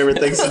of my favorite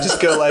things to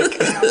just go, like,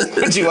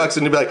 when she walks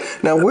in to be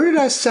like, now where did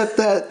I set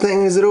that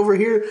thing? Is it over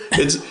here?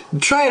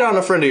 Try it on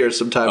a friend of yours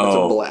sometime. It's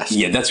a blast.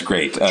 Yeah, that's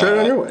great. Try it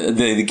on your way.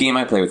 The game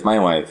I play with my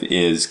wife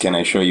is Can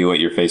I Show You What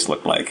Your Face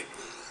Looked Like?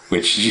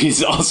 Which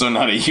she's also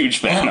not a huge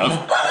fan of.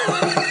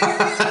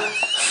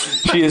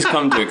 She has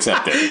come to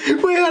accept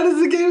it. Wait, how does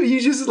the game?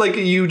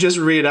 You just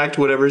reenact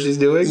whatever she's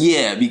doing?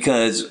 Yeah,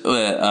 because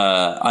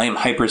I am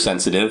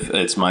hypersensitive.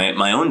 It's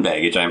my own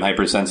baggage. I'm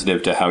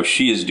hypersensitive to how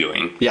she is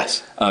doing.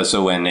 Yes.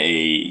 So when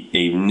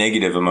a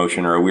negative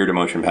emotion or a weird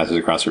emotion passes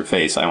across her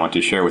face, I want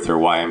to share with her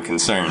why I'm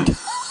concerned.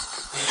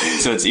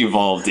 So it's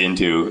evolved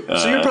into...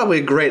 so you're probably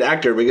a great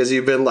actor because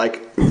you've been,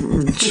 like,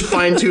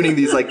 fine-tuning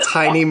these, like,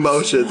 tiny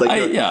motions.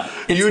 Like,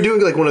 you were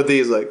doing, like, one of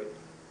these, like,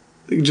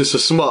 just a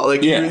small...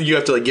 Like, you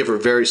have to, like, give her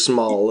very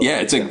small... Yeah,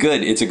 it's a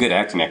good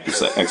acting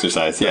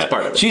exercise. Yeah. That's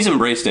part of it. She's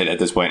embraced it at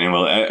this point and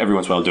will every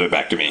once in a while do it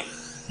back to me.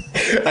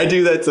 I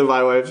do that to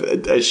my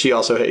wife. She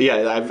also...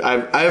 Yeah,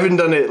 I haven't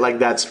done it like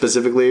that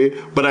specifically,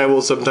 but I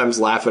will sometimes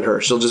laugh at her.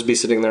 She'll just be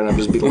sitting there and I'll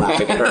just be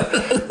laughing at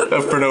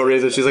her for no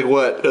reason. She's like,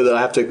 what? And then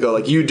I have to go,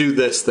 like, you do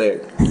this thing.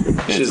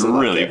 It's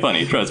really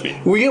funny, trust me.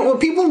 What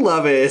people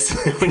love is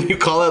when you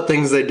call out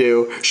things they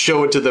do,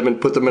 show it to them and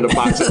put them in a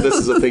box and this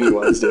is a thing you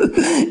want to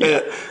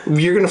do.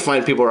 You're going to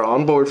find people are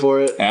on board for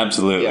it.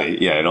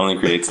 Absolutely. Yeah, it only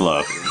creates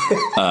love.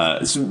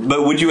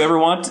 But would you ever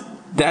want...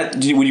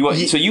 Would you want,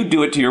 so you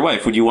do it to your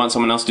wife. Would you want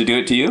someone else to do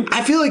it to you?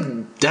 I feel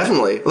like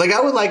definitely. Like I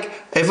would like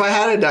if I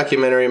had a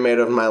documentary made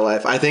of my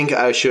life. I think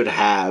I should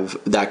have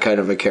that kind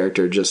of a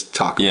character just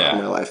talk about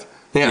my life.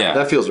 Yeah,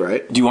 that feels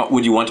right.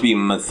 Would you want to be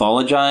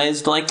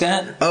mythologized like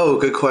that? Oh,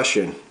 good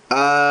question.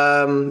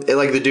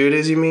 Like the dude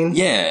is, you mean?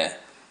 Yeah.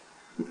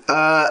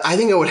 I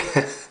think I would.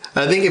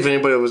 I think if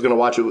anybody was going to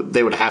watch it,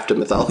 they would have to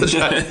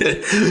mythologize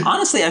it.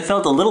 Honestly, I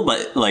felt a little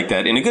bit like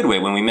that in a good way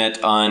when we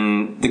met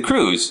on the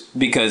cruise,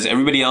 because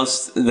everybody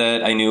else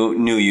that I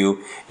knew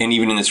you, and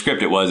even in the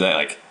script it was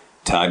like,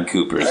 Todd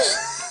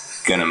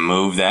Cooper's gonna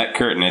move that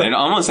curtain, and it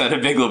almost had a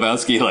Big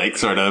Lebowski like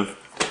sort of.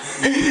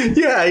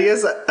 Yeah, I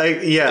guess.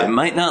 Yeah, it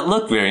might not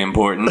look very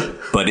important,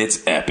 but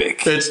it's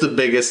epic. It's the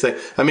biggest thing.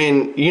 I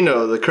mean,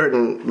 the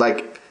curtain,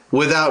 like.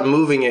 Without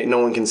moving it, no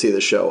one can see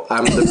the show.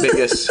 I'm the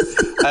biggest,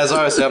 as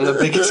I say, I'm the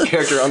biggest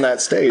character on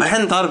that stage. I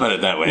hadn't thought about it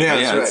that way. Yeah,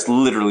 right. It's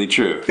literally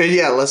true.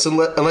 Yeah, unless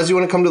you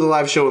want to come to the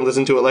live show and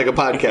listen to it like a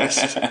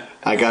podcast,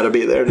 I got to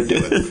be there to do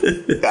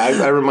it.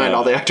 I remind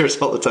all the actors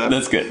all the time.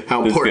 That's good.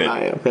 How important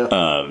I am.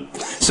 Yeah.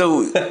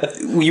 So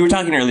you were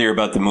talking earlier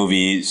about the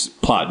movie's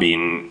plot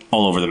being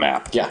all over the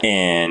map. Yeah.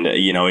 And,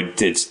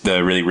 it's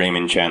the really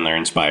Raymond Chandler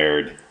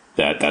inspired,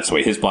 that's the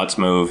way his plot's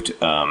moved.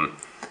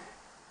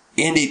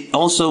 And it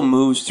also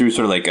moves through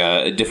sort of like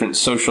a different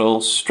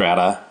social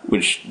strata,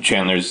 which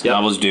Chandler's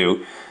novels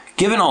do.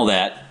 Given all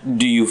that,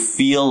 do you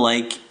feel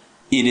like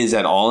it is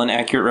at all an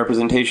accurate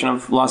representation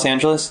of Los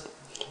Angeles?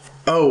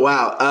 Oh,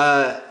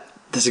 wow.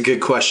 That's a good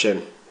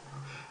question.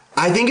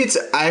 I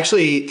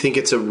actually think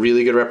it's a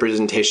really good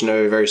representation of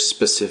a very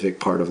specific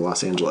part of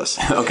Los Angeles.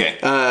 Okay.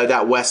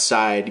 That West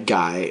Side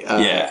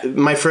guy.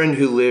 My friend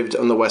who lived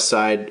on the West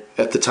Side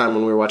at the time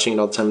when we were watching it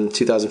all the time in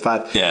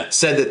 2005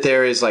 said that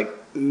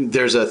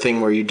there's a thing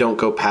where you don't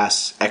go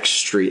past X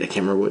Street. I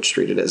can't remember which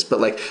street it is,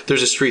 but like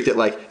there's a street that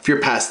like if you're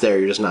past there,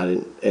 you're just not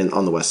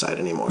on the West Side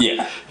anymore.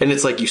 Yeah, and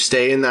it's like you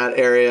stay in that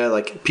area.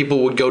 Like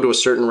people would go to a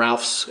certain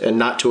Ralph's and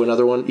not to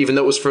another one, even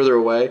though it was further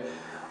away,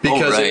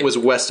 because it was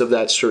west of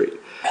that street.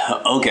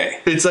 Okay,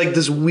 it's like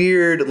this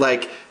weird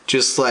like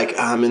just like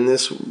I'm in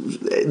this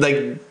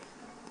like,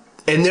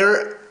 and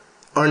there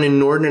are an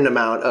inordinate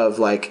amount of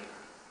like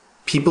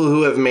people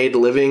who have made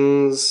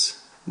livings.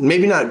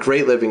 Maybe not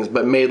great livings,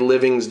 but made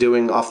livings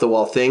doing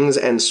off-the-wall things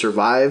and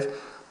survive,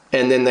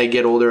 and then they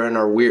get older and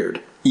are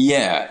weird.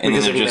 Yeah, and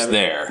Because then they're just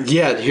there.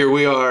 Yeah, here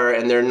we are,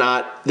 and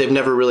they've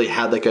never really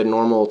had like a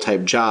normal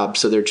type job,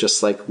 so they're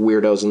just like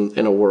weirdos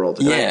in a world.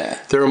 Yeah.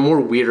 There are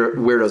more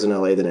weirdos in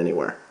LA than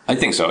anywhere. I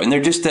think so. And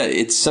they're just,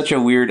 it's such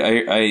a weird,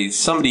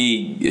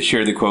 somebody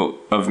shared the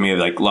quote of me of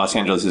like, Los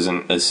Angeles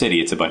isn't a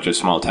city, it's a bunch of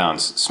small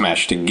towns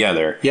smashed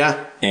together.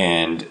 Yeah.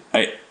 And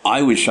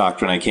I was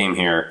shocked when I came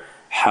here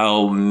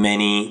how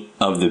many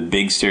of the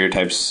big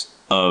stereotypes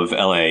of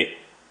LA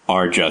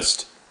are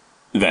just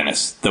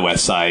Venice, the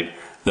West Side.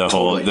 The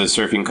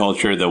surfing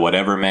culture, the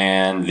whatever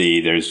man,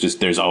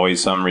 there's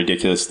always some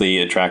ridiculously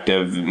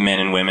attractive men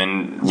and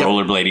women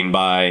rollerblading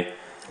by.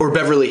 Or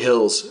Beverly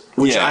Hills,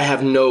 which Yeah. I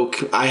have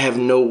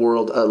no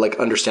world like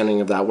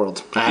understanding of that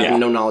world. I have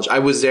no knowledge. I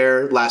was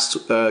there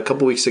a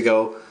couple weeks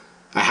ago.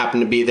 I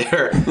happened to be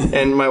there,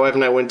 and my wife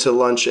and I went to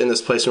lunch in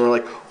this place, and we're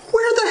like,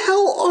 "Where the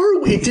hell are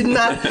we?"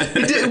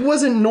 It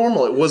wasn't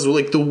normal. It was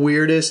like the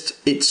weirdest.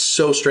 It's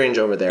so strange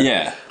over there.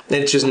 Yeah.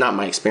 It's just not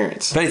my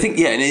experience. But I think,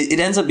 and it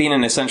ends up being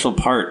an essential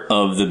part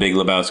of the Big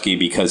Lebowski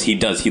because he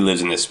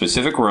lives in this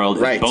specific world.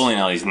 His bowling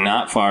alley's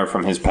not far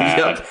from his pad.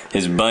 Yep.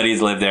 His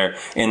buddies live there.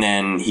 And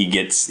then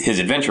his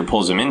adventure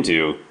pulls him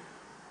into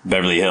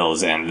Beverly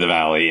Hills and the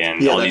Valley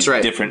and all these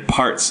different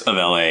parts of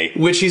LA.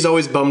 Which he's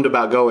always bummed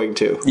about going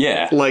to.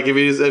 Yeah. Like if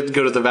he just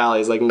go to the Valley,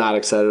 he's like not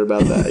excited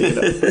about that. You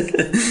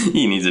know?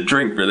 He needs a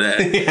drink for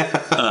that.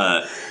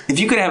 Yeah. If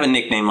you could have a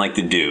nickname like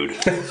the Dude...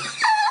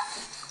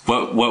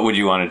 What would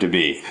you want it to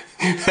be?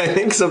 I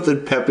think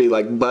something peppy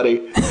like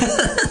Buddy.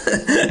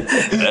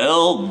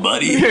 Well,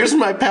 Buddy. Here's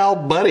my pal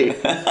Buddy.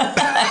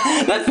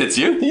 That fits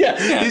you.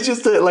 Yeah. He's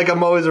just like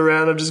I'm always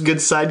around. I'm just a good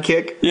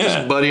sidekick. Yeah.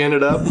 Just buddying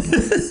it up.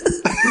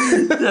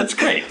 That's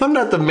great. I'm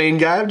not the main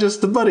guy. I'm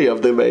just the buddy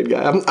of the main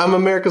guy. I'm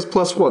America's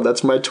 +1.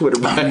 That's my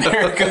Twitter bio.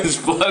 America's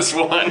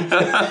 +1.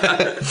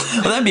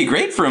 Well, that'd be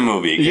great for a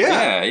movie.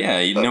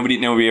 Yeah.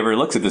 Nobody ever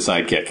looks at the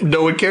sidekick.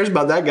 No one cares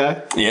about that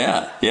guy.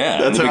 Yeah.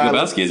 And The Big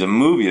Lebowski is a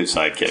movie of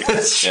sidekicks.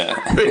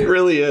 It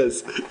really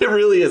is. It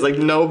really is. Like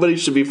nobody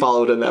should be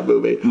followed in that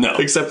movie. No.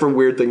 Except for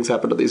weird things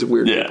happen to these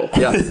weird people.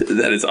 Yeah.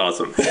 That is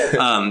awesome.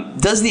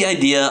 Does the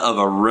idea of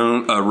a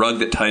rug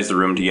that ties the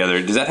room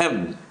together, does that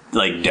have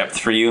like depth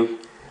for you?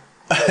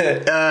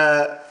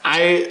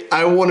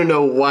 I want to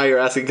know why you're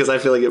asking because I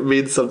feel like it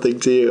means something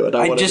to you.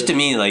 And to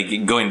me,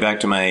 like going back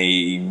to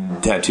my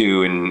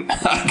tattoo and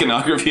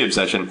iconography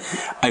obsession,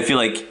 I feel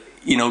like,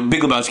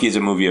 Big Lebowski is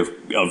a movie of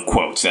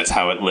quotes. That's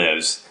how it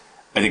lives.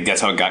 I think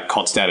that's how it got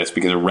cult status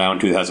because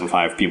around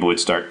 2005, people would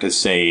start to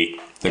say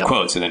the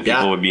quotes and then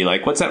people would be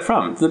like, what's that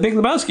from? The Big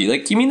Lebowski.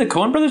 Like, you mean the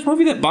Coen Brothers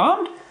movie that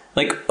bombed?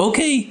 Like,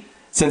 okay,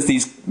 since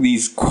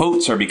these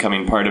quotes are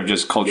becoming part of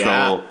just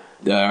cultural...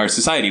 our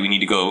society, we need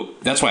to go.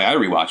 That's why I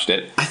rewatched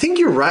it. I think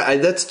you're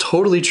right. That's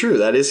totally true.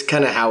 That is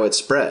kind of how it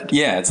spread.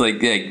 Yeah, it's like,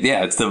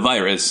 it's the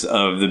virus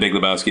of the Big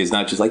Lebowski. It's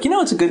not just like,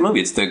 it's a good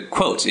movie. It's the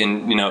quotes.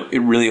 And, it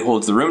really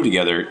holds the room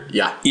together.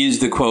 Yeah. Is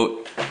the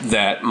quote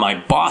that my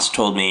boss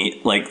told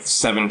me like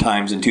 7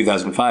 times in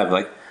 2005.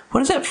 Like, what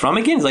is that from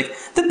again? He's like,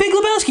 The Big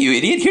Lebowski, you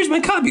idiot. Here's my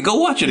copy. Go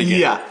watch it again.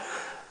 Yeah.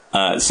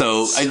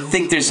 So I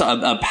think there's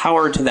a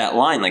power to that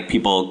line. Like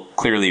people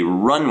clearly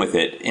run with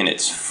it, and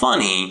it's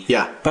funny.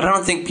 Yeah. But I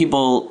don't think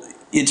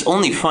it's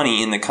only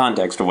funny in the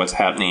context of what's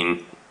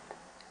happening.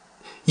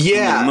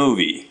 In the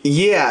movie.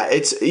 Yeah.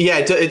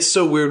 It's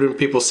so weird when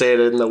people say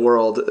it in the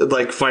world,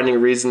 like finding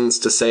reasons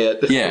to say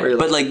it. Yeah.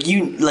 But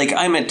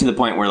I meant to the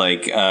point where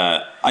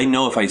I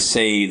know if I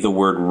say the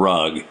word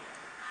rug.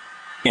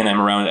 And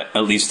I'm around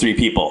at least 3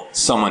 people,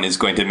 someone is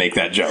going to make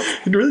that joke.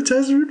 It really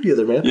ties the room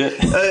together, man.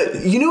 Yeah.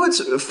 You know what's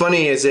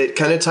funny is it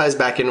kind of ties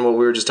back into what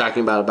we were just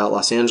talking about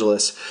Los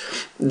Angeles.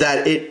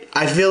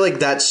 I feel like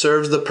that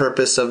serves the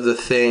purpose of the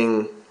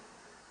thing,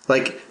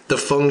 like the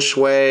feng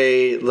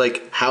shui,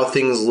 like how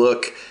things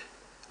look,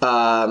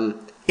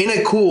 in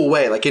a cool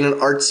way, like in an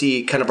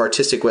artsy kind of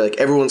artistic way. Like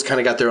everyone's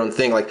kind of got their own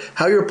thing. Like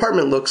how your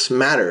apartment looks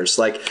matters,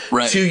 like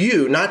to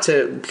you, not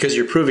because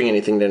you're proving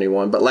anything to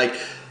anyone, but like.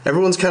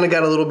 Everyone's kind of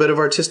got a little bit of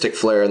artistic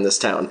flair in this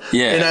town.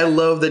 Yeah. And I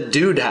love that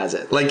Dude has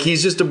it. Like,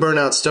 he's just a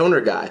burnout stoner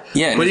guy.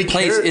 Yeah, but his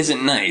place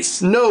isn't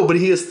nice. No, but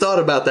he has thought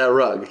about that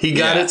rug. He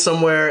got it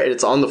somewhere, and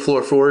it's on the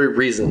floor for a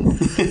reason.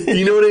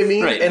 You know what I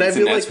mean? Right, and it's I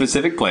feel in that like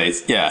specific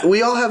place, yeah.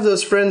 We all have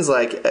those friends,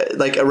 like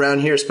around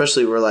here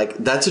especially, where, like,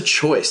 that's a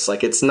choice.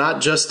 Like, it's not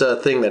just a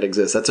thing that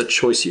exists. That's a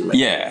choice you make.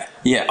 Yeah.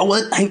 Oh,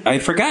 well, I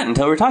forgot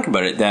until we were talking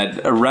about it,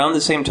 that around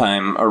the same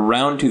time,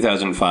 around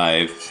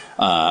 2005,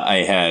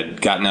 I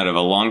had gotten out of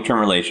a long-term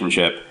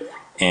relationship,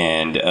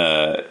 and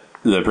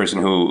the person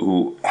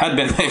who had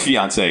been my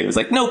fiance was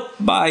like, nope,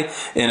 bye.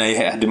 And I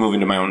had to move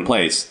into my own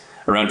place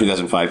around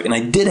 2005. And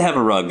I did have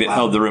a rug that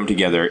held the room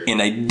together. And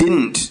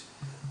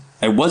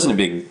I wasn't a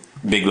big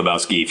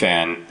Lebowski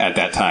fan at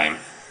that time.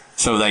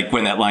 So, like,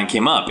 when that line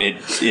came up, it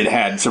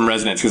had some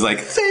resonance. Because, like,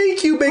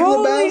 thank you, Big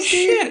Lebowski. Holy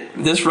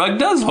Shit, this rug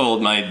does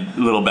hold my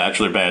little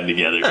bachelor pad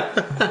together.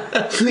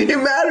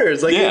 It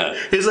matters. Like,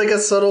 it's like a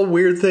subtle,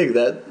 weird thing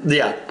that,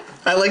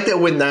 I like that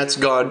when that's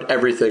gone,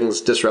 everything's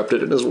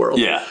disrupted in his world.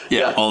 Yeah.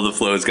 All the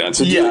flow is gone.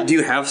 So do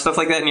you have stuff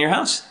like that in your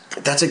house?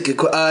 That's a good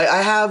question.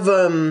 I have,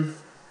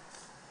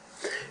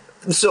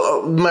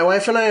 So my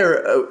wife and I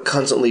are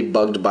constantly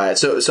bugged by it.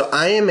 So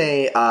I am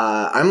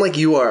I'm like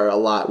you are a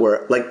lot,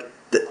 where like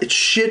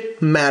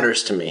shit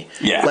matters to me.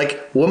 Yeah.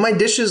 Like what my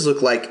dishes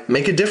look like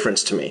make a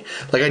difference to me.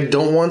 Like I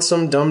don't want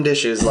some dumb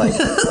dishes. Like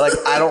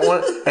I don't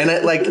want.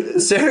 And like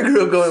Sarah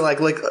grew up going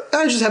like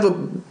I just have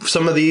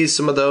some of these,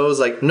 some of those.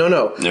 Like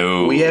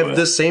no. We have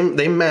the same.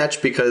 They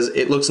match because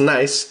it looks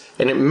nice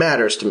and it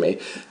matters to me.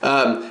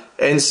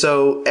 And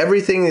so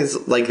everything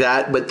is like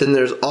that. But then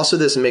there's also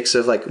this mix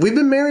of like we've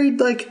been married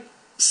like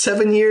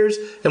 7 years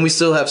and we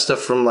still have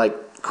stuff from like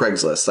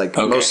Craigslist, like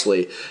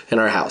mostly in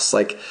our house.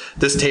 Like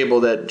this table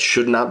that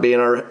should not be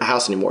in our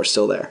house anymore is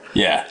still there.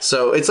 Yeah.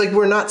 So it's like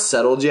we're not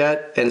settled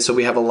yet, and so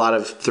we have a lot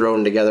of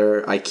thrown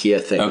together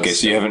IKEA things. Okay,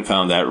 so you haven't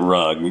found that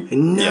rug.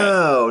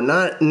 No,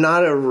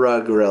 not a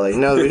rug really.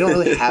 No, we don't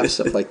really have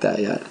stuff like that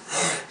yet.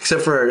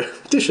 Except for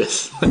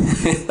dishes.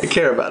 I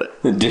care about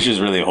it. The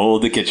dishes really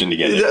hold the kitchen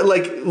together.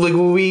 Like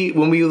when we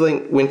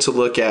like went to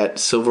look at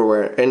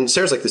silverware, and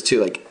Sarah's like this too,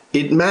 like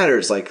it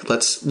matters. Like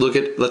let's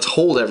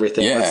hold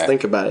everything. Yeah. Let's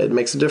think about it. It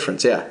makes a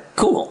difference. Yeah.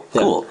 Cool.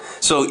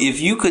 So if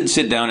you could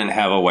sit down and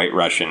have a White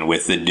Russian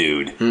with the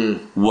dude,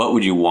 what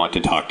would you want to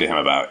talk to him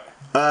about?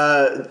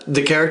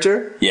 The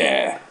character?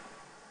 Yeah.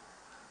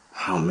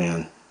 Oh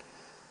man.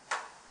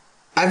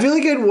 I feel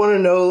like I'd want to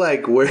know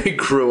like where he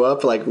grew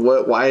up, like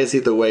why is he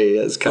the way he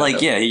is?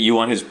 You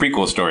want his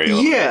prequel story.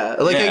 Yeah.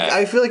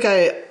 I feel like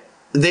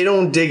they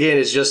don't dig in.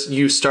 It's just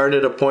you start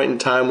at a point in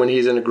time when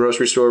he's in a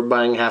grocery store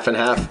buying half and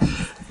half,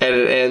 and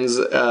it ends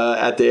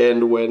at the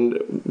end when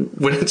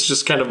it's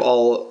just kind of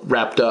all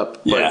wrapped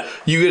up. But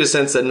you get a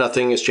sense that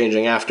nothing is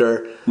changing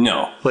after.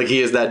 No. Like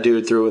he is that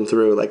dude through and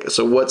through. Like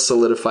so, what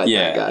solidified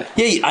that guy?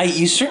 Yeah,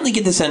 you certainly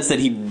get the sense that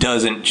he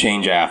doesn't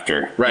change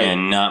after, right?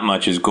 And not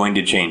much is going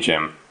to change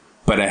him.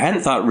 But I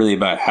hadn't thought really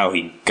about how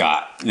he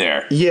got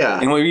there. Yeah.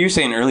 And what you were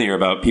saying earlier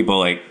about people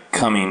like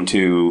coming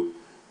to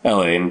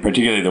LA, and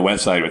particularly the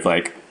West Side, with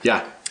like,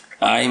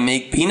 I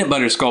make peanut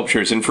butter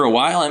sculptures, and for a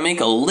while I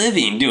make a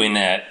living doing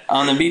that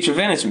on the beach of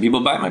Venice, and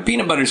people buy my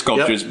peanut butter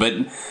sculptures, but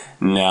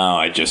now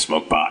I just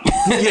smoke pot.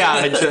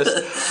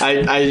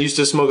 I used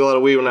to smoke a lot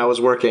of weed when I was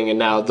working, and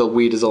now the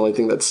weed is the only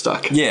thing that's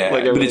stuck. Yeah,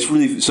 but it's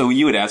really, so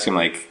you would ask him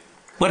like,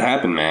 what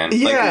happened, man?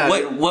 Yeah.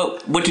 Like,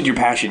 what did your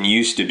passion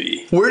used to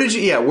be? Where'd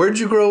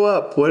you grow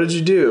up? What did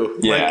you do?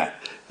 Yeah.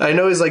 Like, I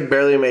know he's like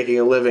barely making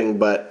a living,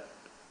 but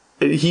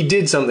he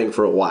did something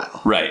for a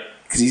while. Right.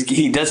 Because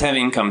he does have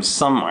income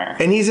somewhere.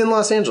 And he's in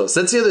Los Angeles.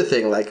 That's the other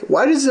thing. Like,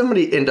 why did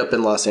somebody end up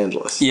in Los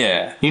Angeles?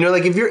 Yeah. You know,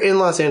 like if you're in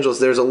Los Angeles,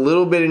 there's a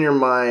little bit in your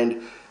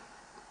mind.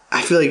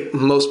 I feel like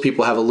most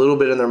people have a little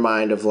bit in their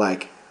mind of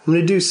like, I'm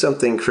going to do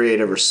something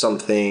creative or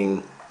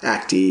something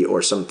acty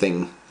or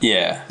something.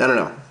 Yeah. I don't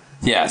know.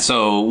 Yeah.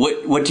 So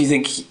what do you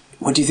think?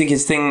 What do you think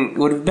his thing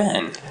would have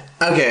been?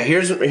 Okay,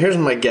 here's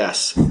my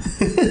guess.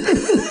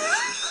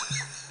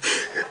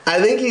 I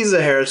think he's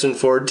a Harrison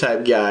Ford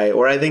type guy,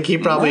 or I think he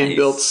probably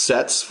built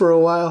sets for a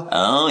while.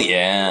 Oh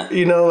yeah,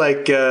 you know,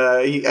 like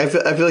I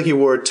feel like he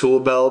wore a tool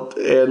belt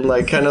and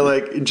like kind of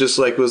like just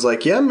like was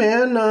like, yeah,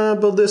 man,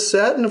 build this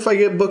set, and if I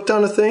get booked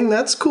on a thing,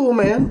 that's cool,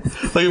 man.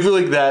 Like I feel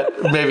like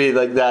that maybe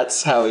like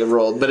that's how he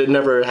rolled, but it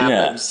never happened.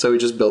 Yeah. So he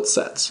just built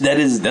sets.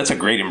 That's a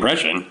great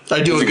impression.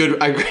 I do a great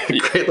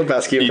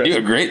Lebowski impression. You do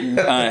a great.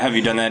 Have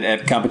you done that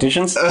at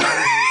competitions?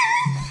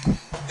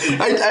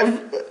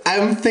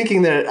 I'm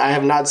thinking that I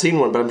have not seen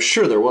one, but I'm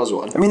sure there was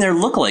one. I mean, they're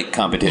look-alike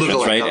competitions,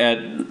 right? At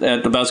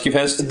Lebowski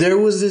Fest? There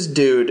was this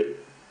dude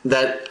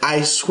that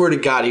I swear to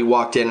God he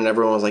walked in and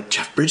everyone was like,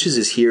 Jeff Bridges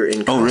is here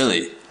in costume. Oh,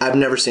 really? I've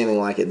never seen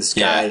anything like it. This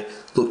guy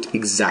looked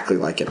exactly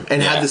like him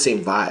and had the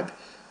same vibe.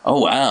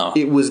 Oh, wow.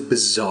 It was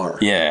bizarre.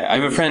 Yeah. I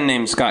have a friend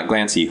named Scott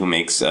Glancy who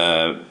makes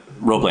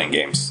role-playing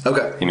games.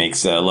 Okay. He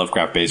makes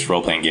Lovecraft-based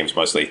role-playing games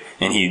mostly,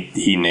 and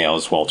he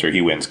nails Walter. He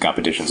wins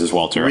competitions as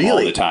Walter all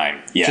the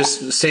time. Yeah.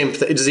 Just same.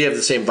 Does he have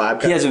the same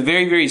vibe? He has a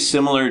very, very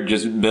similar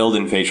just build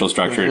and facial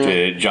structure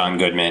to John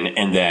Goodman,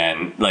 and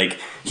then like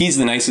he's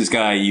the nicest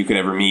guy you could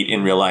ever meet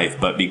in real life,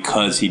 but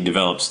because he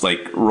develops like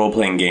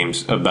role-playing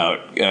games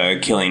about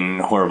killing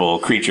horrible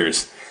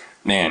creatures.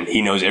 Man,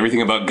 he knows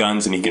everything about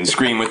guns, and he can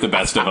scream with the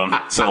best of them.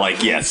 So,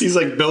 like, yes, he's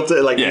like built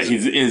it. Like,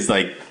 he's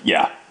like,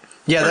 yeah.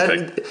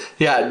 That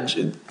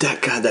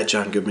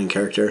John Goodman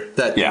character.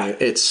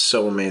 It's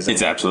so amazing.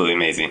 It's absolutely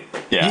amazing.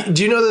 Yeah.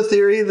 Do you know the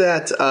theory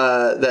that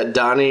that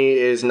Donnie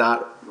is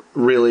not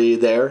really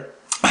there?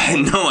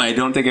 No, I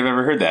don't think I've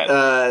ever heard that.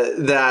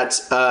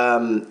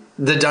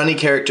 The Donnie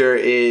character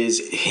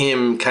is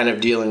him kind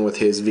of dealing with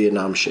his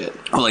Vietnam shit.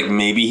 Oh, like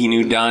maybe he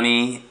knew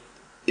Donnie.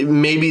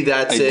 Maybe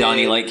that's a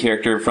Donnie-like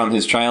character from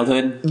his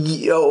childhood,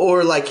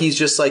 or like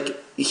he's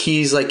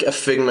like a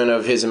figment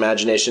of his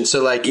imagination.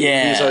 So like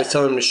he's always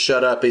telling him to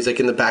shut up. He's like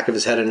in the back of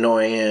his head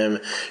annoying him.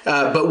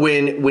 But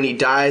when he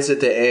dies at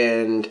the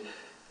end,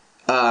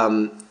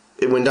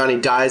 when Donnie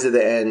dies at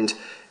the end,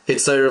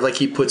 it's sort of like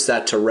he puts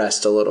that to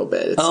rest a little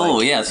bit.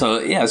 It's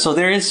so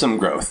there is some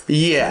growth.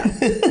 Yeah.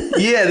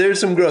 Yeah, there's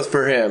some growth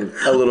for him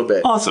a little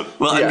bit. Awesome.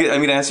 Well, I'm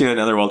going to ask you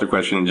another Walter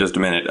question in just a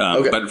minute.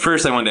 Okay. But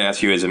first I wanted to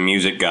ask you, as a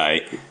music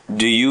guy,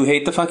 do you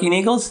hate the fucking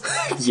Eagles?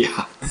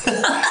 Yeah.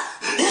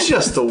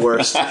 Just the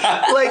worst.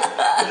 Like,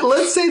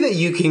 let's say that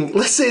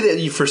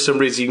you for some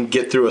reason you can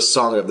get through a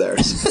song of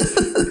theirs.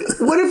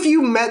 What if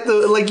you met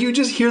you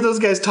just hear those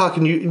guys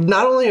talking, you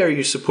not only are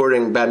you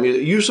supporting bad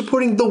music, you're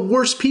supporting the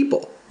worst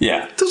people.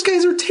 Yeah. Those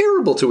guys are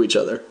terrible to each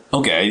other.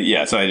 Okay,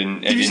 yeah, so I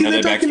didn't know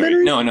that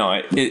documentary?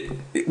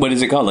 backstory. No. What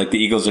is it called? Like the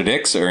Eagles are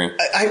dicks, or?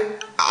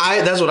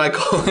 I that's what I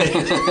call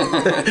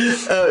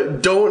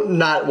it. Don't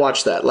not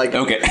watch that. Like,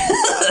 okay.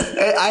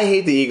 I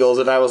hate the Eagles,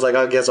 and I was like,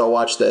 I guess I'll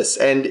watch this.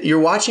 And you're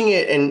watching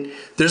it, and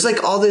there's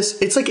like all this.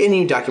 It's like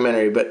any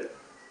documentary, but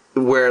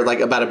where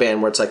like about a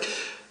band where it's like,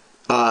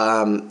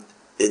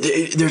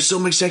 there's so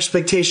much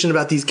expectation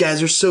about these guys.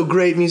 They're so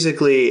great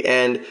musically,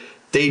 and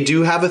they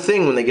do have a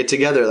thing when they get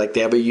together. Like,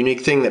 they have a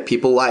unique thing that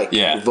people like,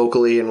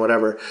 vocally and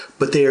whatever.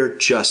 But they are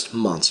just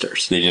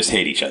monsters. They just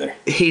hate each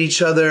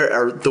other.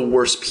 Are the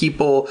worst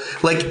people.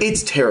 Like,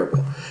 it's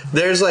terrible.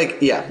 There's like,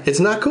 it's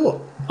not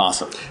cool.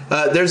 Awesome.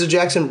 There's a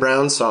Jackson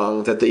Browne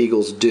song that the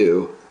Eagles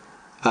do,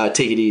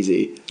 Take It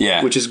Easy.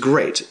 Yeah. Which is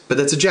great. But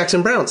that's a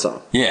Jackson Browne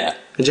song. Yeah.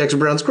 And Jackson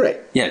Browne's great.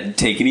 Yeah,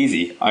 Take It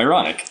Easy.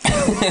 Ironic.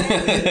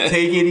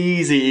 Take it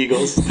easy,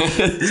 Eagles. And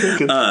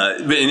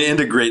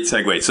a great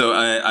segue. So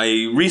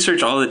I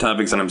research all the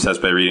topics I'm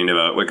obsessed by reading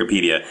about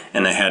Wikipedia,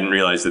 and I hadn't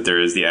realized that there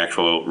is the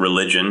actual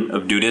religion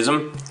of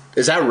Dudism.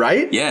 Is that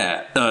right?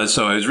 Yeah.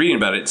 So I was reading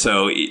about it.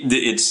 So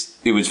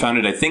it was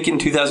founded, I think, in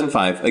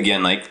 2005.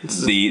 Again, like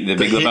the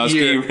Big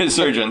Lebowski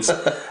resurgence.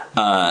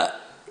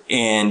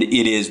 And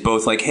it is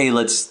both like, hey,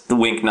 let's the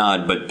wink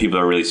nod, but people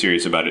are really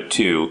serious about it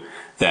too.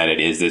 That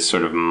it is this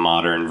sort of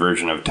modern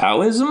version of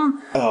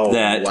Taoism. Oh,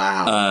 that,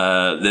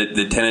 wow.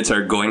 The tenets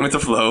are going with the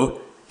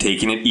flow,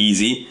 taking it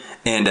easy,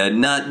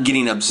 and not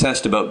getting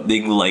obsessed about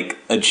big, like,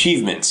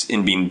 achievements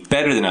in being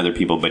better than other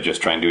people, but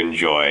just trying to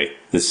enjoy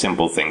the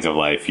simple things of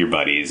life, your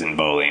buddies and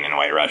bowling and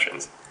White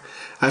Russians.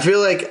 I feel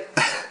like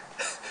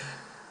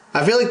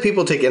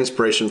people take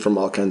inspiration from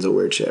all kinds of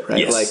weird shit, right?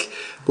 Yes.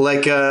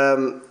 Like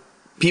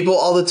people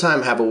all the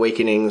time have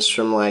awakenings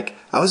from, like,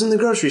 I was in the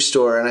grocery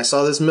store and I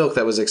saw this milk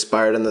that was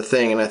expired on the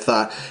thing, and I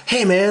thought,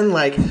 hey man,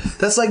 like,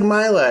 that's like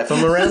my life.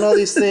 I'm around all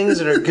these things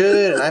that are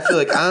good, and I feel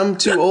like I'm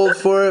too old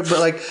for it, but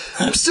like,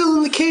 I'm still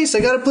in the case. I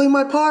got to play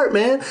my part,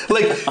 man.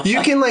 Like, you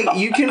can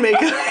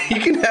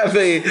have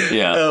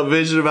a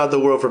vision about the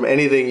world from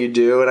anything you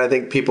do, and I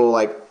think people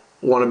like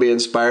want to be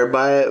inspired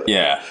by it.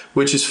 Yeah.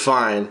 Which is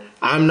fine.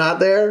 I'm not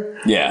there.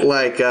 Yeah.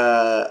 Like,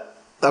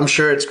 I'm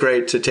sure it's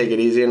great to take it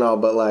easy and all,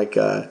 but like,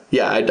 I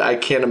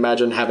can't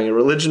imagine having a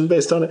religion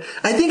based on it.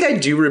 I think I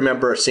do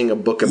remember seeing a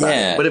book about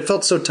it, but it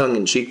felt so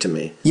tongue-in-cheek to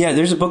me. Yeah,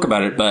 there's a book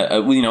about it, but,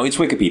 it's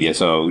Wikipedia,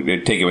 so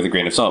take it with a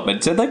grain of salt. But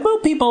it said, like, well,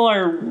 people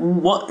are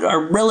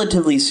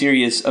relatively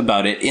serious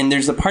about it, and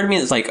there's the part of me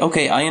that's like,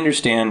 okay, I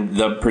understand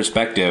the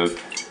perspective.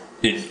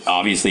 It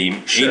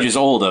obviously ages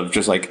old of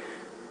just, like,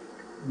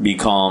 be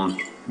calm,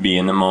 be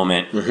in the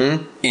moment.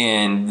 Mm-hmm.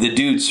 And the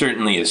dude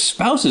certainly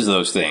espouses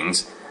those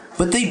things,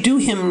 but they do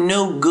him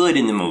no good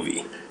in the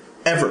movie.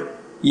 Ever.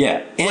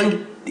 Yeah.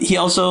 And he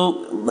also,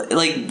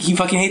 like, he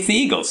fucking hates the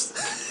Eagles.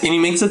 And he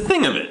makes a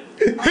thing of it.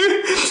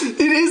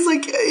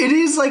 It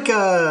is like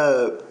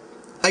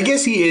I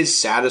guess he is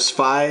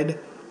satisfied,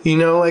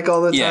 like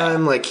all the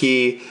time. Like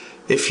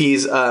if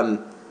he's,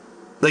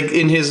 like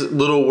in his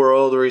little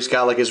world where he's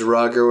got like his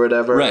rug or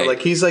whatever, right. Like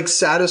he's like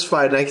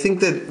satisfied. And I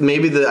think that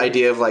maybe the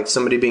idea of like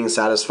somebody being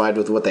satisfied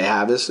with what they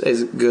have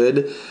is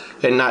good.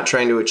 And not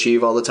trying to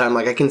achieve all the time.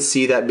 Like, I can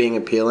see that being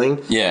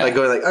appealing. Yeah. Like,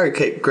 going like,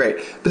 okay, great.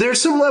 But there's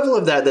some level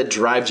of that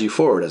drives you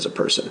forward as a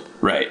person.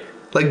 Right.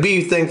 Like,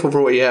 be thankful for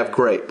what you have,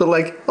 great. But,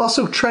 like,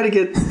 also try to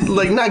get,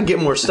 like, not get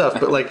more stuff,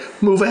 but, like,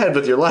 move ahead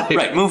with your life.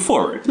 Right, move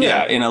forward.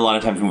 Yeah. And a lot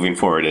of times moving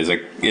forward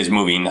is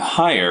moving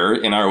higher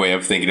in our way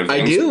of thinking of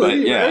things.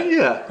 Ideally, but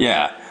right?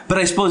 Yeah. But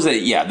I suppose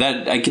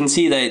that I can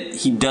see that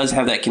he does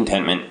have that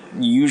contentment,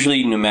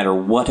 usually no matter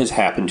what has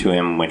happened to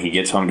him when he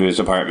gets home to his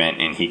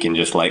apartment and he can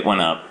just light one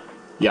up.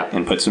 Yeah.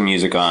 And put some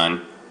music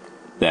on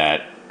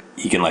that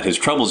he can let his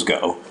troubles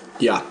go.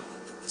 Yeah.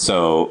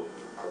 So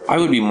I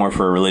would be more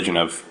for a religion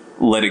of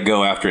let it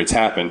go after it's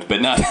happened, but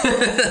not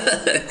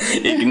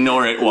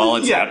ignore it while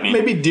it's happening.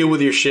 Maybe deal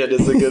with your shit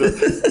is a good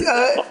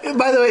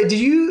by the way, do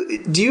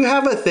you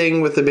have a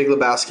thing with the Big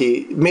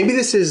Lebowski? Maybe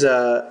this is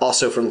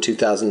also from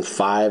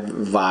 2005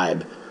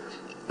 vibe.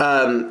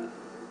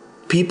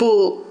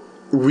 People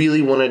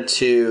really wanted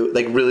to,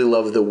 like, really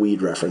love the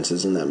weed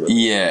references in that movie.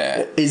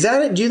 Yeah. Is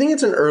that it? Do you think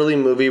it's an early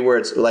movie where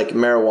it's, like,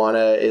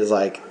 marijuana is,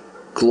 like,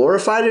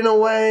 glorified in a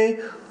way?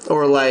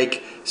 Or,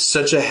 like,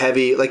 such a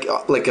heavy, like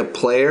a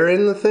player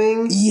in the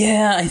thing?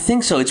 Yeah, I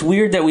think so. It's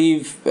weird that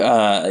we've,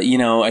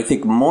 I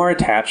think more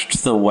attached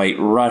to the White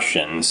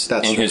Russians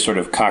and his sort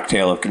of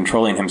cocktail of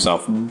controlling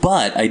himself.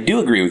 But I do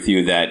agree with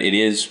you that it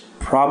is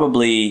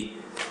probably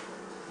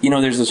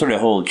there's the sort of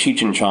whole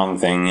Cheech and Chong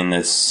thing in the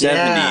 70s.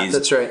 Yeah,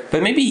 that's right.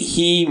 But maybe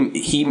he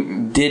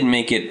did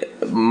make it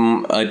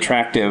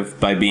attractive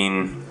by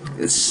being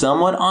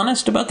somewhat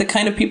honest about the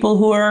kind of people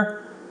who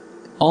are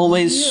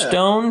always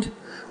stoned.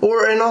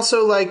 And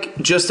also, like,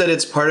 just that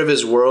it's part of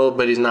his world,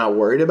 but he's not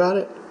worried about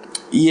it.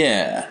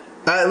 Yeah.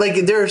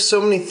 Like, there are so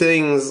many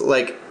things,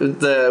 like,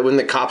 when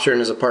the cops are in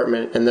his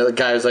apartment and the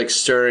guy's, like,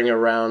 stirring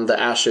around the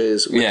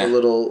ashes with a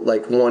little,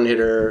 like,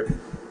 one-hitter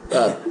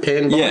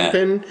pin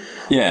thing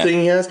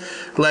he has.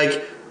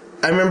 Like,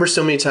 I remember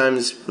so many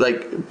times,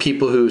 like,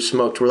 people who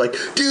smoked were like,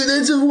 dude,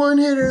 that's a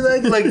one-hitter,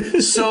 like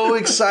so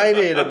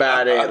excited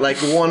about it, like,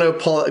 want to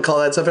call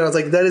that stuff, and I was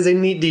like, that is a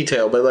neat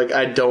detail, but, like,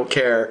 I don't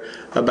care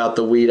about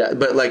the weed,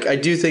 but, like, I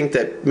do think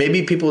that maybe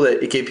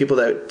it gave people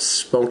that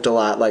smoked a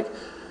lot, like,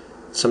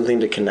 something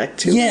to connect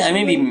to. Yeah,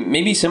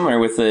 maybe similar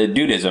with the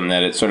dudism,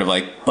 that it's sort of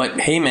like, but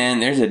hey man,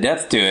 there's a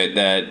depth to it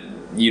that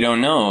you don't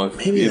know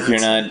if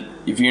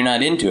you're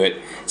not into it.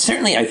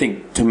 Certainly, I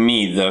think, to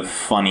me, the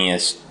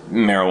funniest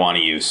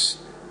marijuana use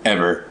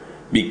ever,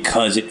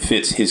 because it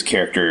fits his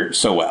character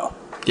so well.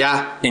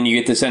 Yeah. And you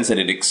get the sense that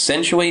it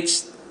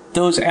accentuates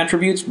those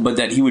attributes, but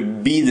that he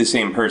would be the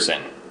same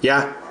person.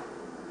 Yeah.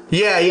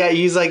 Yeah,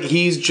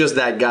 he's just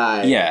that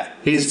guy. Yeah.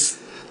 It's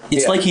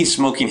like he's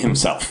smoking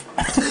himself.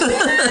 I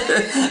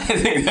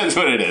think that's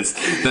what it is.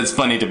 That's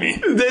funny to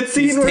me.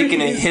 He's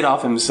taking a hit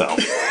off himself.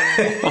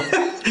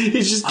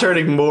 He's just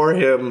turning more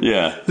him.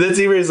 Yeah. That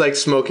scene where he's, like,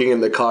 smoking in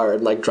the car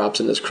and, like, drops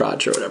in his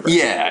crotch or whatever.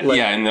 Yeah, like,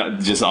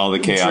 and just all the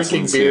chaos.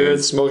 Drinking beer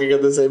and smoking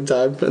at the same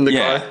time in the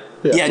car.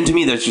 Yeah, and to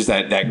me that's just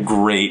that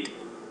great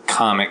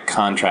comic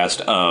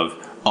contrast of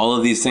all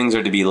of these things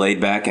are to be laid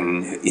back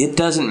and it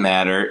doesn't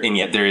matter, and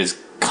yet there is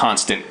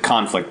constant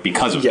conflict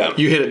because of them.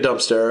 You hit a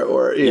dumpster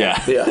or...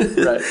 Yeah,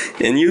 right.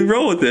 And you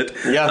roll with it.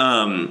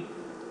 Yeah.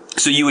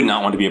 So you would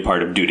not want to be a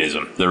part of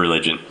dudism, the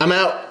religion. I'm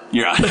out.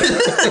 You're out.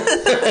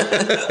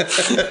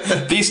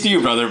 Peace to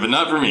you, brother, but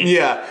not for me.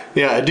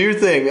 Yeah, do your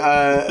thing.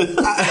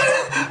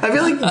 I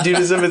feel like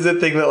dudism is a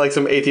thing that, like,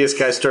 some atheist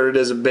guy started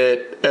as a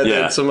bit, and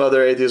then some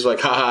other atheists were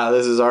like, haha,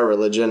 this is our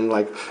religion,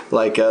 like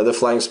the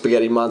flying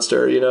spaghetti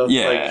monster, you know?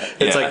 Yeah.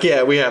 It's like,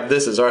 we have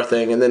this as our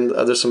thing, and then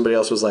somebody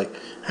else was like,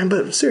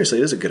 but seriously,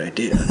 it is a good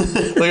idea.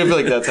 Like, I feel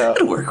like that's how...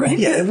 It'll work, right?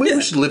 Yeah,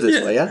 we should live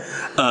this way, yeah?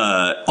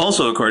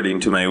 Also, according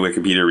to my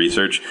Wikipedia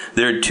research,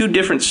 there are 2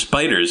 different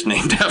spiders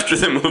named after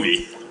the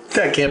movie.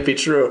 That can't be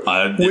true.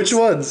 Which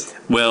ones?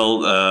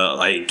 Well,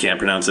 I can't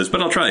pronounce this,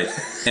 but I'll try.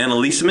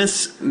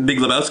 Annelissimus Big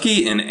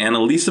Lebowski and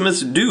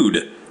Annelissimus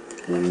Dude.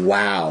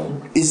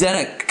 Wow. Is that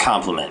a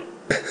compliment?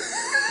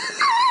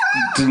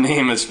 To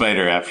name a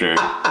spider after?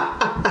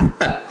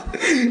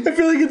 I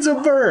feel like it's a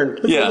burn.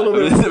 It's a little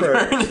bit of a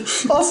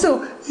burn.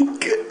 Also,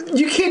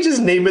 you can't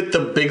just name it the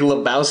Big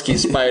Lebowski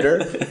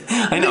spider.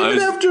 I know. Name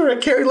it after a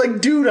character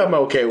like Dude, I'm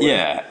okay with.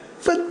 Yeah.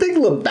 But Big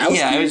Lebowski?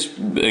 Yeah, I was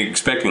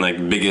expecting, like,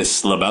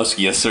 Biggest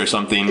Lebowskius or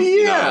something. Yeah.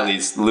 You know, at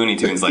least Looney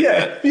Tunes like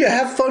that. Yeah,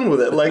 have fun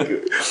with it. Like,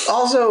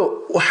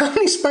 also, how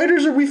many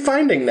spiders are we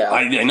finding now?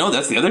 I know,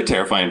 that's the other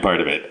terrifying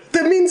part of it.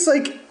 That means,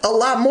 like, a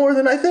lot more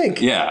than I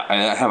think. Yeah,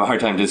 I have a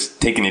hard time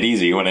just taking it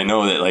easy when I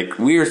know that, like,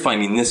 we're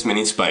finding this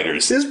many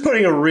spiders. This is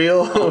putting a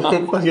real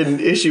fucking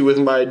issue with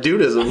my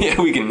dudism. Yeah,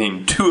 we can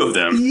name 2 of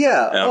them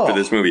after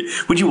this movie.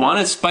 Would you want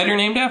a spider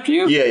named after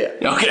you? Yeah.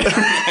 Okay.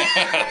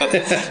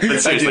 But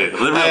seriously,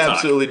 I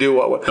absolutely do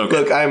want one. Okay.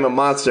 Look, I'm a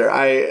monster.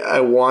 I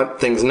want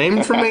things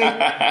named for me.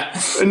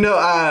 No,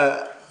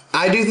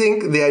 I do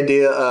think the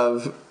idea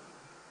of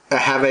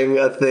having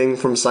a thing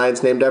from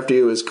science named after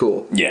you is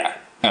cool. Yeah.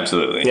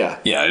 Absolutely. Yeah.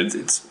 Yeah,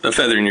 it's a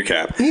feather in your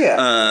cap.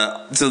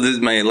 Yeah. So this is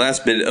my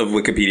last bit of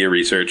Wikipedia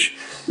research.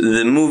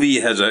 The movie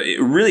has a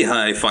really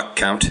high fuck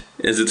count,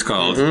 as it's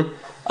called.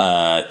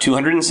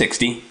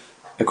 260,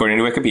 according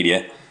to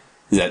Wikipedia.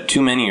 Is that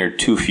too many or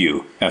too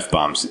few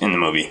F-bombs in the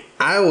movie?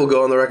 I will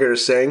go on the record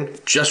as saying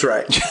just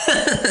right.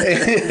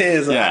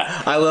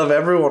 I love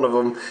every one of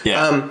them.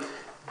 Yeah.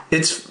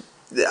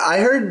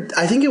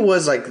 I think it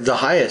was, like, the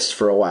highest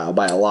for a while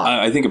by a lot.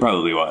 I think it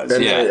probably was.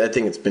 And I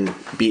think it's been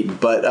beaten,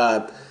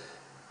 but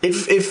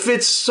it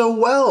fits so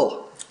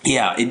well.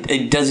 Yeah,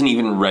 it doesn't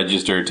even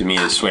register to me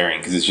as swearing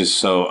because it's just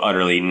so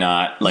utterly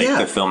not like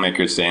the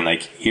filmmakers saying,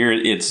 like, here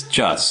it's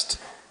just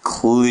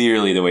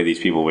clearly the way these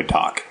people would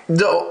talk.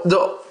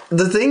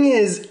 The thing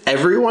is,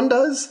 everyone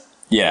does.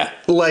 Yeah.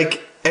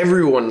 Like,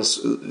 everyone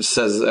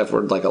says the F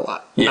word, like, a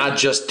lot. Yeah. Not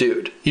just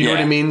Dude. You know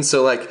what I mean?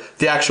 So, like,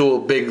 the actual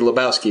Big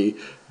Lebowski,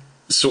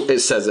 it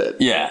says it.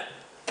 Yeah.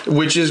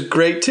 Which is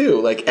great,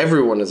 too. Like,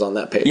 everyone is on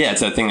that page. Yeah,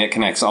 it's that thing that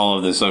connects all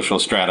of the social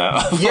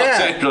strata of Los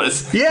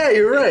Angeles. Yeah,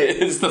 you're right.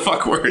 It's the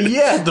fuck word.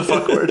 Yeah, the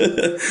fuck word.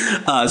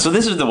 So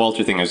this is the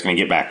Walter thing I was going to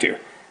get back to.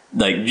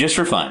 Like, just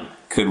for fun,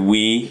 could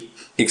we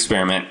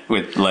experiment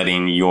with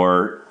letting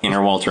your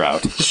inner Walter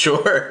out?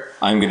 Sure.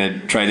 I'm going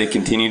to try to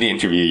continue to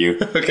interview you.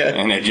 Okay.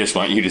 And I just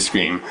want you to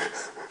scream,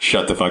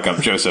 "Shut the fuck up,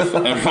 Joseph,"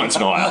 every once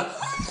in a while.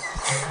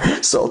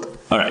 Sold.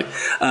 All right.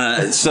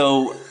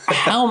 So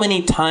how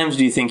many times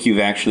do you think you've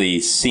actually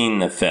seen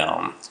the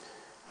film?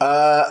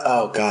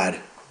 Oh, God.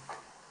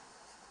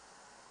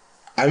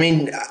 I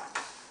mean,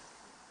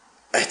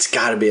 It's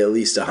got to be at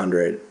least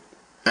 100.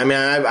 I mean,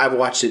 I've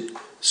watched it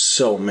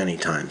so many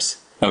times.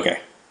 Okay.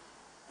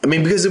 I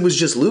mean, because it was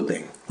just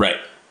looping. Right.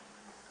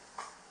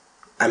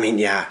 I mean,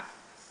 yeah.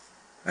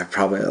 I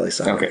probably at least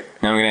 100. Okay.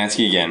 Now I'm going to ask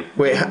you again.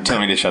 Wait. Tell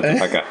me to shut the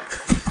fuck up.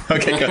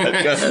 Okay, go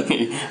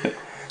ahead.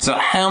 So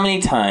how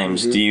many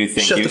times do you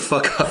think Shut the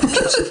fuck up.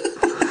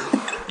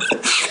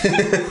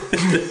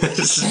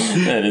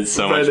 That is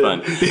so much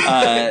fun. Do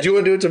you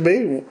want to do it to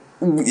me?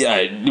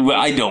 Yeah, well,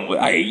 I don't.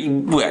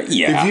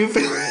 Yeah.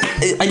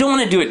 I don't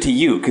want to do it to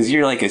you because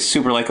you're like a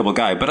super likable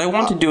guy, but I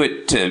want to do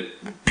it to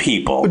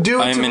people. Do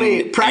it I'm to an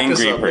me.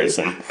 Practice angry on me.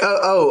 person.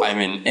 I'm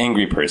an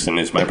angry person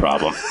is my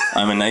problem.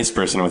 I'm a nice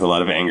person with a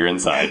lot of anger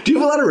inside. Do you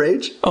have a lot of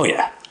rage? Oh,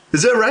 yeah.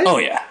 Is that right? Oh,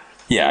 yeah.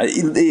 Yeah.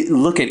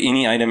 Look at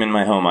any item in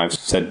my home, I've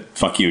said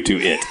fuck you to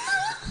it.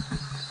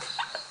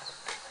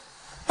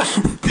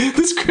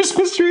 This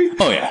Christmas tree?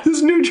 Oh, yeah.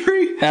 This new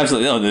tree?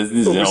 Absolutely. Oh, this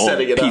is an We're old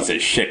setting it piece up.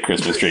 of shit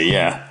Christmas tree,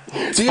 yeah.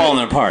 It's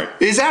falling apart.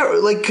 Is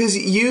that, like, because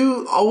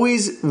you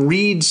always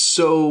read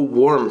so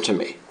warm to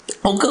me.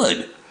 Oh,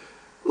 good.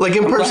 Like,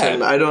 in person,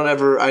 glad.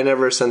 I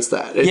never sense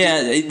that.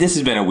 This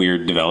has been a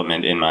weird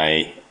development in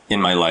my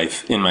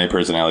life, in my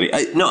personality.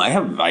 I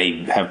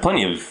have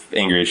plenly of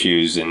anger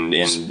issues, and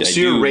so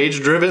you're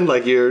rage driven,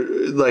 like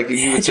you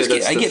would say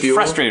that's I the get fuel?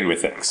 frustrated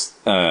with things,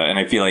 and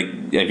I feel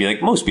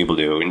like most people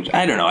do, and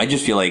I don't know. I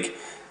just feel like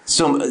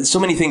so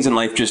many things in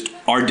life just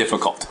are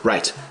difficult,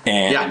 right?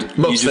 And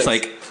you just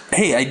like,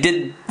 hey, I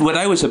did what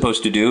I was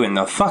supposed to do, and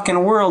the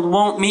fucking world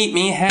won't meet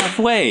me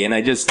halfway, and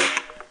I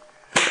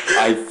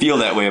feel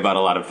that way about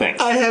a lot of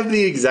things. I have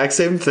the exact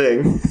same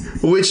thing,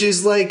 which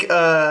is like,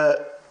 I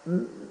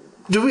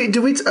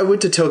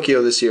went to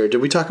Tokyo this year.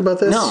 Did we talk about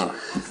this? No.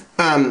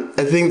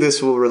 I think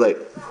this will relate.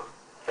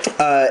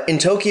 In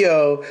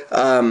Tokyo,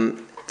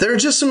 there are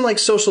just some like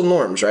social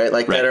norms, right?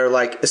 Like that are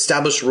like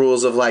established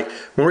rules of like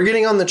when we're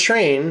getting on the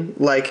train,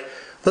 like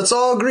let's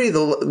all agree.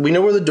 We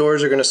know where the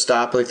doors are going to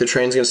stop. Like the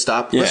train's going to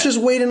stop. Yeah. Let's just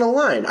wait in a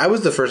line. I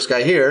was the first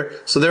guy here,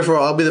 so therefore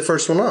I'll be the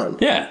first one on.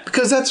 Yeah.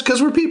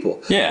 Because we're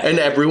people. Yeah. And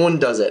everyone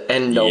does it,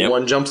 and no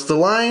one jumps the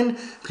line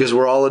because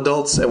we're all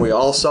adults and we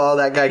all saw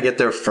that guy get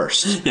there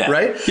first. Yeah.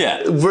 Right.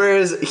 Yeah.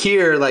 Whereas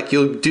here, like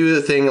you'll do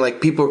the thing,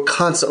 like people are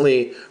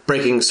constantly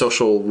breaking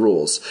social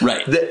rules.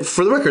 Right.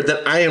 For the record,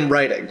 that I am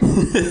writing.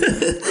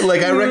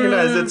 Like I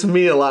recognize it's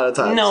me a lot of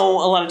times. No,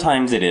 a lot of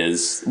times it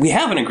is. We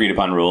have an agreed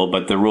upon rule,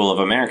 but the rule of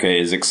America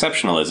is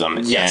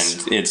exceptionalism.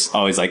 Yes. And it's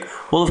always like,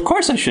 well, of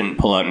course I shouldn't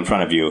pull out in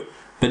front of you,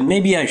 but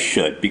maybe I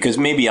should, because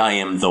maybe I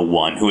am the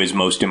one who is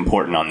most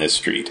important on this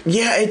street.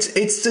 Yeah,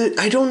 it's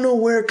I don't know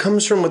where it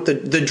comes from with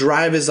the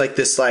drive is like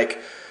this,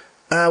 like,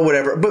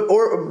 whatever.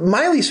 Or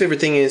my least favorite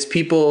thing is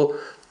people,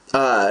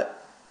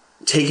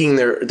 taking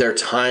their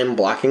time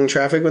blocking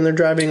traffic when they're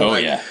driving. Oh,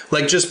 like, yeah.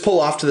 Like just pull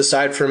off to the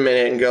side for a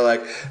minute and go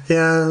like,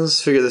 yeah,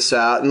 let's figure this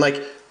out. And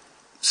like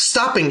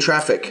stopping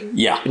traffic.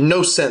 Yeah.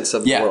 No sense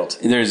of the world.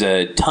 There's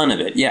a ton of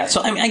it. Yeah.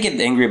 So I get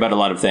angry about a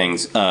lot of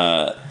things.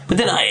 But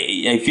then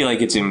I feel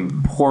like it's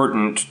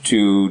important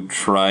to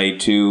try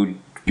to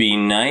be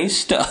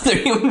nice to other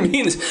human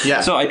beings.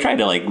 Yeah. So I try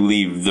to like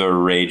leave the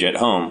rage at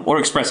home or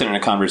express it in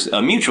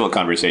a mutual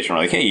conversation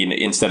where like, hey,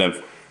 instead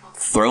of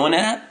throwing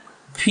at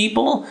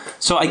people.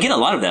 So I get a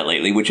lot of that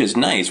lately, which is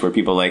nice, where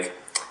people are like,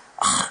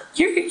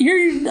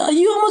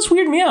 you almost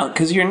weird me out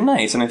because you're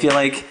nice. And I feel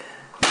like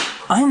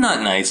I'm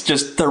not nice.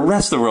 Just the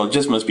rest of the world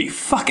just must be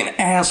fucking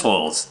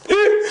assholes.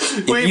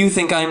 If you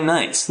think I'm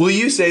nice. Will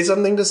you say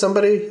something to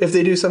somebody if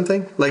they do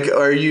something? Like,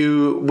 are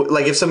you,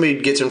 like, if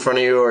somebody gets in front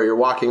of you or you're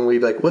walking, will you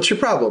be like, what's your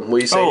problem? Will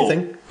you say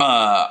anything?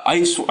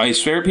 I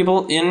swear at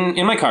people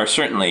in my car,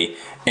 certainly.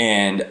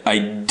 And I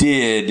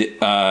did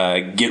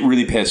get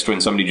really pissed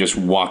when somebody just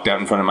walked out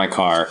in front of my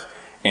car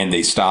and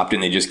they stopped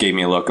and they just gave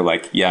me a look of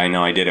like, yeah, I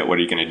know I did it. What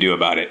are you going to do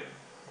about it?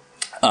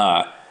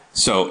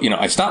 So,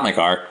 I stopped my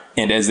car,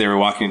 and as they were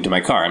walking into my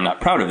car, I'm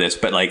not proud of this,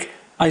 but like,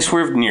 I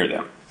swerved near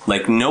them.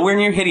 Like, nowhere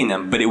near hitting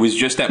them, but it was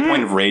just that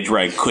point of rage where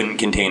I couldn't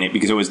contain it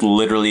because it was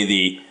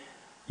literally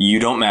you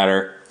don't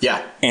matter.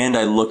 Yeah. And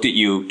I looked at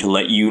you to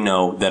let you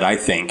know that I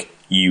think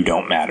you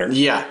don't matter.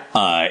 Yeah.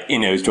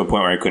 And it was to a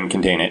point where I couldn't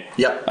contain it.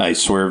 Yep. I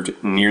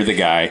swerved near the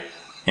guy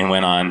and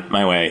went on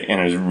my way,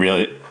 and it was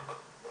really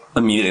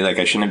immediately like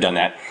I shouldn't have done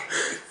that.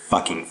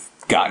 Fucking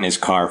got in his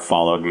car,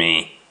 followed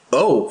me.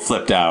 Oh.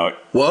 Flipped out.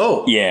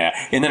 Whoa. Yeah.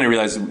 And then I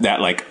realized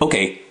that, like,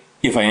 okay,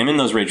 if I am in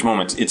those rage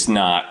moments, it's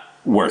not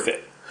worth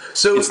it.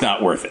 So it's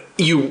not worth it.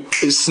 You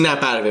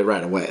snap out of it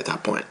right away at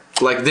that point.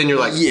 Like, then you're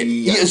like,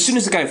 yeah. As soon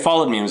as the guy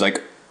followed me, I was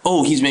like,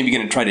 oh, he's maybe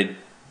going to try to.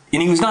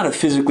 And he was not a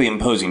physically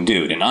imposing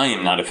dude, and I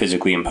am not a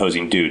physically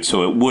imposing dude,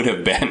 so it would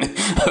have been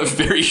a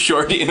very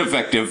short,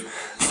 ineffective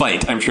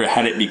fight, I'm sure,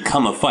 had it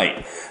become a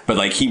fight. But,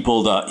 like, he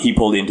pulled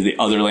into the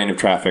other lane of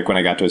traffic when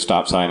I got to a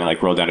stop sign and,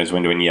 like, rolled down his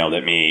window and yelled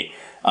at me.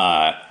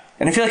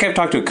 And I feel like I've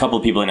talked to a couple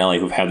of people in LA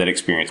who've had that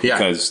experience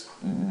because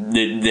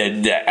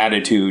the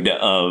attitude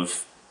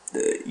of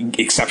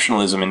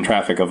exceptionalism in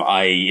traffic of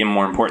I am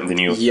more important than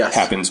you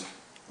happens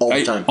all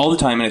the time. All the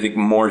time, and I think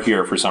more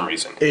here for some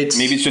reason.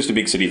 Maybe it's just a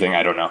big city thing,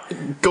 I don't know.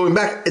 Going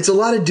back, it's a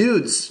lot of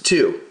dudes,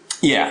 too.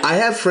 Yeah. I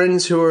have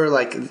friends who are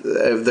like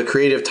the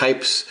creative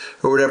types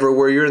or whatever,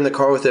 where you're in the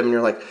car with them and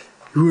you're like,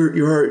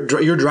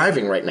 you're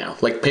driving right now.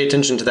 Like, pay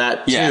attention to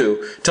that too. Yeah.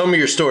 Tell me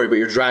your story, but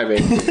you're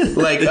driving.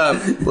 like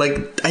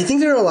I think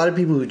there are a lot of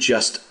people who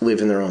just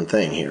live in their own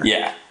thing here.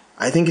 Yeah.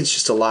 I think it's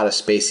just a lot of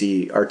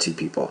spacey, artsy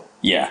people.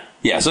 Yeah.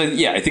 Yeah. So,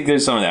 yeah, I think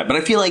there's some of that. But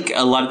I feel like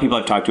a lot of people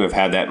I've talked to have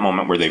had that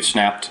moment where they've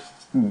snapped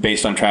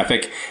based on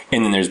traffic,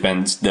 and then there's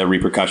been the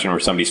repercussion where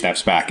somebody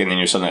snaps back, and then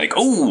you're suddenly like,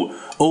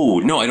 oh,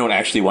 no, I don't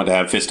actually want to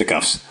have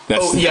fisticuffs.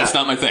 That's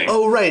not my thing.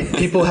 Oh, right.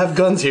 People have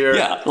guns here.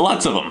 Yeah,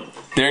 lots of them.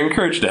 They're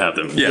encouraged to have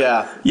them.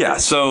 Yeah.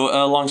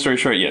 So, long story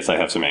short, yes, I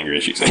have some anger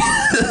issues.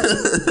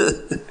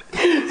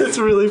 That's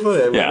really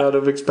funny. I would not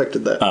have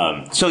expected that.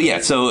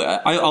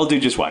 I'll do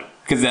just one,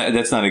 because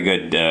that's not a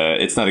good.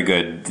 It's not a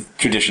good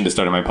tradition to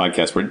start on my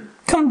podcast. Where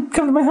come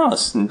to my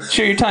house and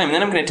share your time, and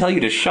then I'm going to tell you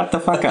to shut the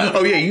fuck up.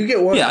 Oh yeah, you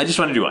get one. Yeah, I just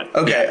want to do one.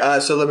 Okay,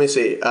 so let me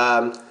see.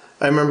 I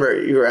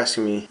remember you were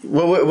asking me.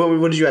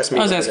 What did you ask me?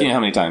 I was asking you how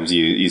many times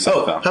you saw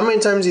the film. How many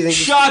times do you think?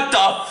 Shut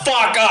the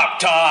fuck up,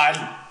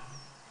 Todd.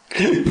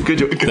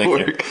 Good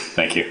work.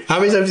 Thank you. How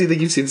many times do you think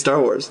you've seen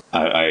Star Wars?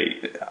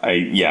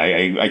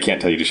 I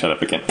can't tell you to shut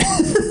up again.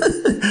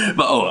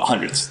 But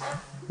hundreds.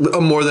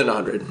 More than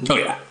 100. Oh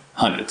yeah,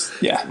 hundreds.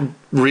 Yeah.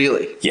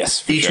 Really?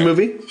 Yes. Each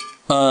movie?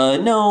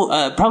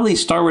 No. Probably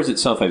Star Wars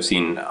itself. I've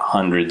seen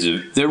hundreds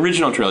of the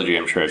original trilogy.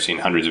 I'm sure I've seen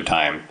hundreds of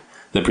times.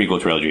 The prequel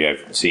trilogy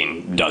I've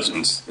seen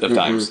dozens of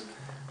times,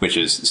 which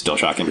is still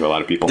shocking to a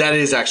lot of people. That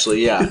is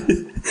actually, yeah.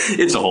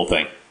 It's a whole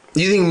thing.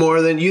 You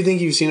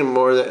think you've seen it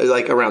more than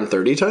like around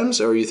 30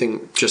 times, or you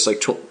think just like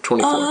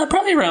 24?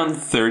 Probably around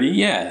 30.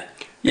 Yeah.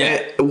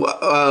 Yeah.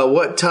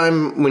 What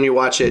time when you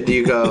watch it do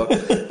you go,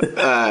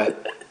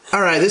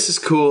 all right, this is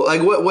cool?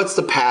 Like, what's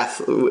the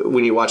path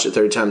when you watch it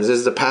 30 times?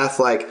 Is the path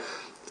like,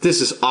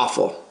 this is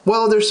awful?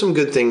 Well, there's some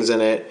good things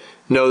in it.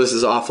 No, this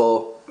is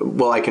awful.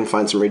 Well, I can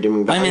find some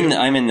redeeming value.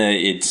 I'm in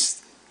the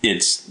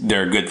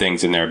there are good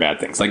things and there are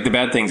bad things. Like, the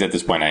bad things at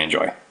this point I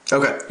enjoy.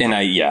 Okay. And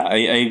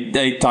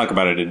I talk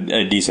about it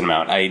a decent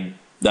amount. I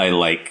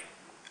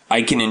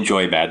can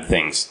enjoy bad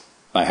things.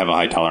 I have a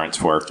high tolerance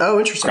for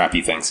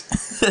crappy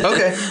things.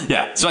 Okay.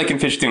 Yeah. So I can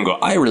fish through and go,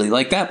 I really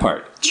like that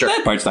part. Sure.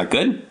 That part's not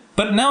good.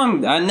 But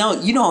now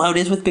you know how it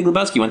is with Big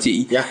Lebowski.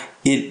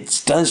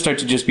 It does start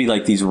to just be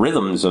like these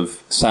rhythms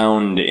of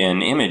sound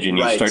and image, and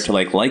you start to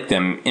like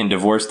them and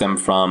divorce them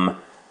from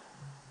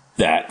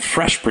that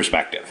fresh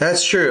perspective.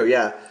 That's true.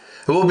 Yeah.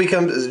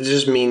 It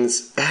just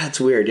means it's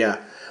weird. Yeah.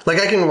 Like,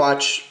 I can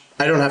watch.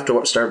 I don't have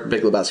to start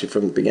Big Lebowski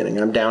from the beginning.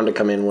 I'm down to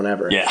come in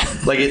whenever. Yeah.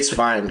 Like, it's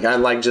fine.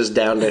 I'm like just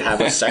down to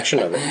have a section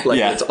of it. Like,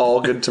 it's all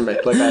good to me.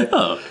 Like,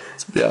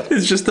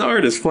 it's just the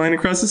artist flying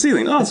across the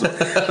ceiling. Awesome.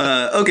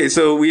 Okay,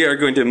 so we are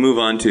going to move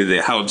on to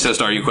the How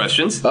Obsessed Are You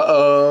questions.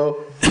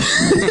 Uh-oh.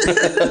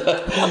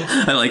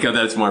 I like how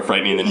that's more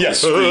frightening than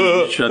just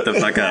scream, shut the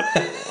fuck up.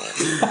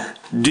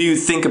 Do you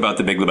think about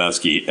the Big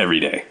Lebowski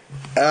every day?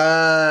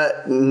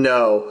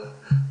 No.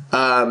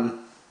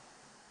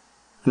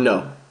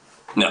 No.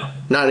 No.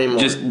 Not anymore.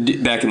 Just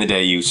back in the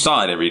day, you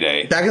saw it every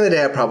day. Back in the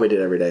day, I probably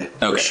did every day.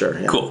 Okay. For sure.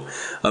 Yeah. Cool.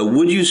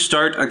 Would you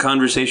start a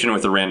conversation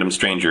with a random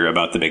stranger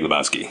about the Big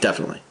Lebowski?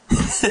 Definitely.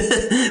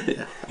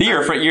 Yeah.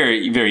 You're a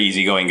very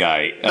easygoing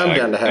guy. I'm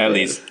down to have at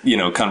least,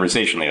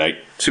 conversationally, like,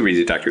 super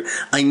easy to talk to.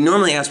 I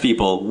normally ask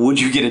people, would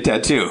you get a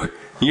tattoo?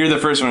 You're the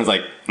first one who's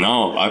like,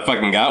 no, I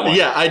fucking got one.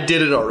 Yeah, I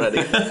did it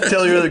already.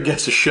 Tell your other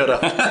guests to shut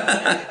up.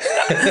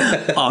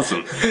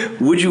 Awesome.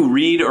 Would you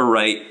read or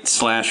write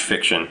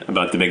 /fiction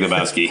about the Big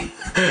Lebowski?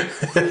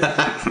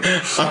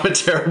 I'm a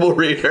terrible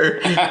reader.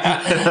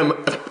 And I'm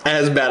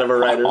as bad of a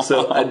writer,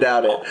 so I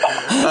doubt it.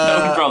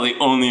 That would probably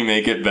only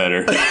make it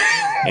better.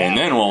 And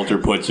then Walter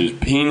puts his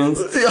penis.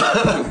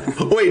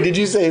 Wait, did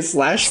you say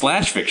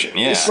 /fiction?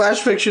 Yeah.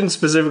 /fiction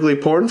specifically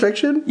porn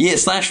fiction? Yeah,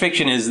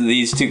 /fiction is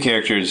these two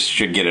characters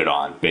should get it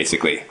on,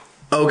 basically.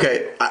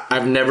 Okay,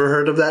 I've never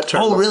heard of that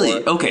term. Oh, before.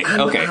 Really? Okay.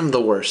 I'm the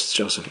worst,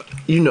 Joseph.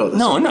 You know this.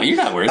 No, you're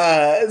not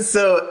worst.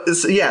 So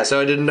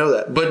I didn't know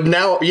that. But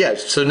now,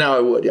 so now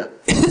I would, yeah.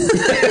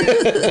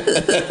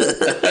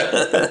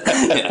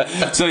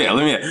 Yeah. So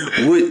let me.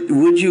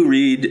 Would you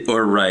read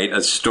or write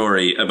a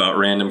story about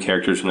random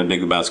characters from the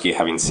Big Lebowski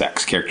having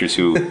sex? Characters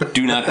who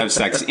do not have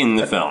sex in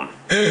the film.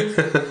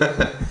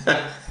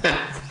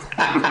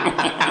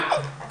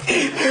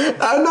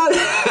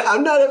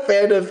 I'm not a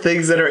fan of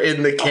things that are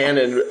in the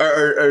canon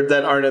or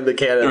that aren't in the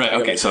canon. Right.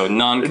 Okay. So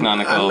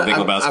non-canonical Big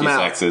Lebowski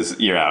sexes,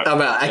 you're out.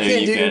 I'm out. I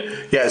can't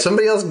do. Yeah.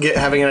 Somebody else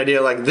having an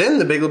idea like then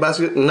the Big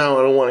Lebowski. No,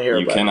 I don't want to hear.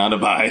 You cannot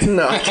abide.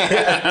 No,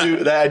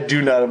 I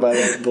do not abide.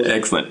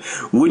 Excellent.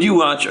 Would you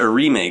watch a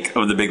remake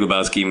of the Big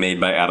Lebowski made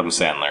by Adam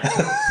Sandler?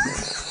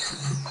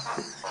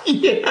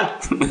 Yeah.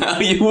 No,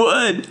 you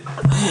would.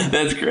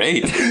 That's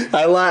great.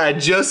 I lie. I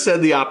just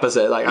said the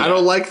opposite. Like, I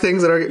don't like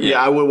things that are...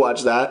 Yeah, I would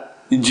watch that.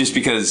 Just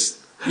because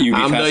you'd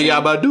be I'm the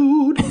Yabba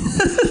Dude.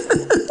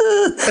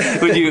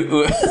 Would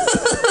you...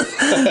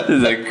 This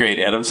is a great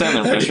Adam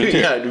Sandler impression, too.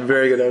 Yeah,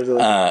 very good Adam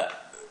Sandler.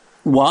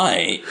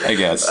 Why, I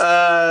guess?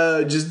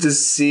 Just to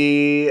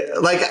see,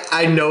 like,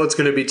 I know it's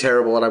going to be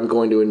terrible and I'm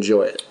going to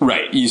enjoy it.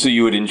 Right. So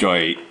you would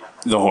enjoy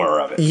the horror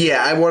of it.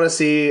 Yeah, I want to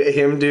see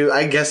him do,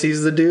 I guess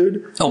he's the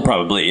dude. Oh,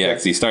 probably, yeah,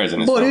 because he stars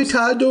in his But he films.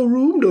 tied the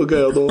room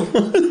together.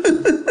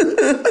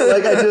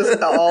 Like, I just,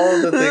 all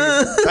of the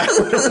things,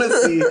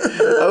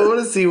 I want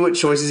to see what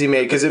choices he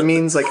made, because it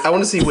means, like, I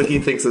want to see what he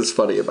thinks is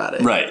funny about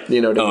it. Right.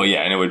 You know what I mean? Oh,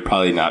 yeah, and it would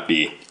probably not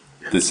be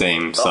the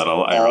same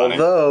subtle ironic.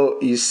 Although,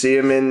 you see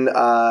him in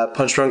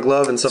Punch Drunk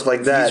Love and stuff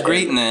like that. He's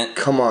great in that.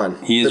 Come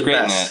on. He is the great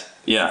best. in that.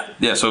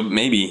 Yeah, so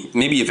maybe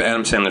if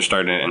Adam Sandler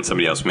started it and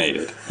somebody else made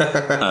it.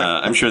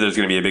 I'm sure there's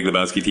going to be a Big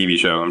Lebowski TV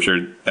show. I'm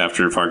sure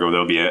after Fargo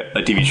there'll be a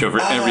TV show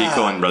for every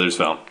Coen Brothers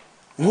film.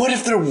 What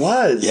if there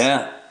was?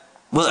 Yeah.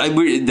 Well,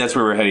 that's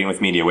where we're heading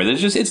with media, where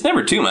it's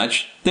never too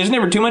much. There's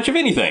never too much of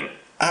anything.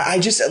 I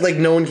just, like,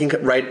 no one can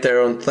write their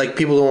own, like,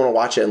 people don't want to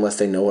watch it unless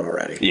they know it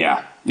already.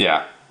 Yeah.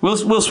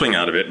 We'll swing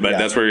out of it, but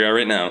that's where we are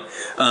right now.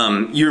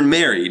 You're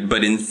married,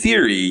 but in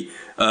theory,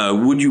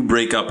 would you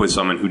break up with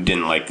someone who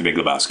didn't like The Big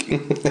Lebowski?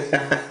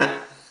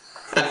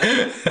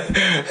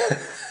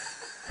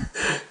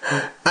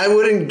 I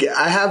wouldn't.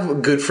 I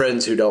have good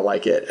friends who don't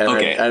like it, and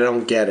Okay. I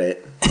don't get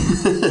it.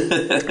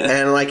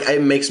 And, like,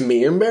 it makes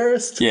me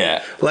embarrassed.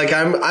 Yeah. Like,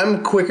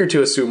 I'm quicker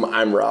to assume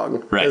I'm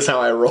wrong. Right. That's how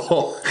I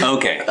roll.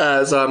 Okay.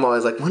 So I'm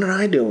always like, what am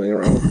I doing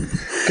wrong?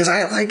 Because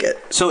I like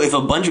it. So if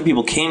a bunch of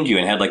people came to you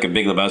and had like a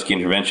Big Lebowski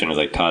intervention, was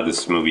like, Todd,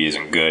 this movie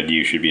isn't good.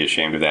 You should be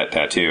ashamed of that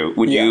tattoo.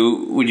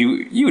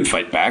 You would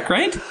fight back,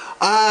 right?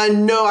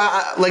 No,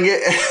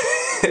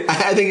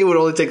 I think it would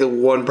only take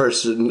one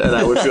person and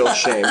I would feel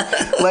shame.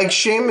 Like,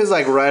 shame is,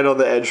 like, right on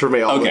the edge for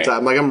me all the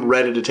time. Like, I'm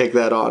ready to take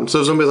that on. So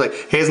if somebody's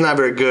like, hey, it's not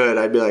very good,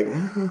 I'd be like,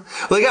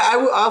 like,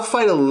 I'll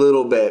fight a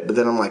little bit, but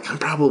then I'm like, I'm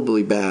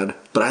probably bad,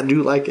 but I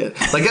do like it.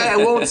 Like, I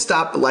won't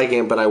stop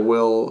liking it, but I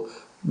will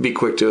be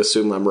quick to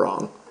assume I'm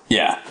wrong.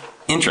 Yeah.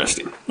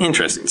 Interesting.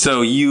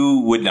 So you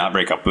would not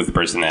break up with the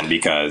person then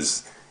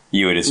because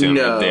you would assume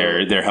that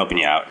they're helping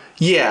you out.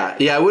 Yeah,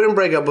 I wouldn't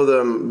break up with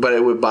them, but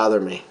it would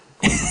bother me.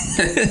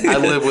 I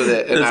live with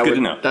it, and That's good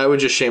to know. I would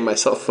just shame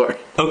myself for it.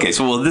 Okay,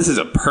 so this is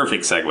a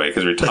perfect segue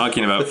because we're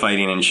talking about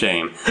fighting and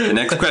shame. The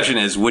next question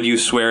is, would you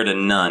swear to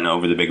none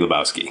over The Big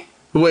Lebowski?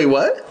 Wait,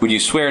 what? Would you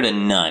swear to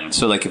none?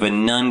 So, like, if a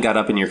nun got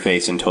up in your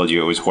face and told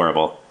you it was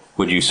horrible,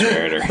 would you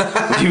swear at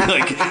her? Would you be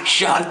like,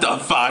 shut the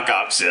fuck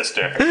up,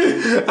 sister?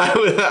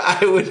 I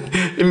would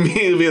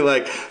immediately be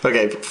like,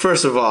 okay,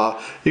 first of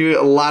all, a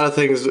lot of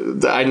things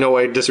that I know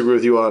I disagree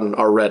with you on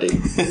already.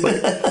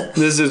 Like,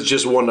 this is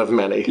just one of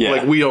many. Yeah.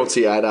 Like, we don't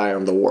see eye to eye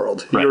on the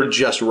world. Right. You're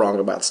just wrong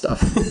about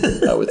stuff,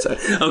 I would say.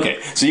 Okay,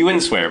 so you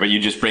wouldn't swear, but you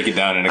just break it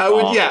down in a I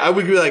call. would, I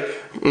would be like,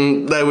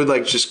 I would,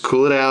 like, just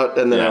cool it out,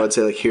 and then I would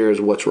say, like, here's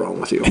what's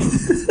wrong with you.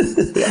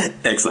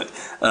 Excellent.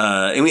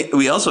 And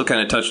we also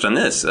kind of touched on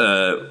this.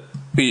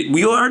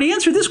 We already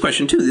answered this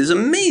question, too. This is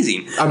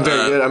amazing. I'm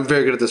very good. I'm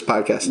very good at this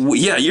podcast.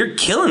 Yeah, you're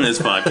killing this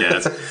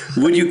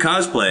podcast. Would you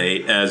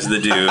cosplay as the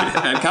dude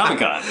at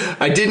Comic-Con?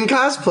 I didn't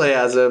cosplay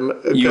as him.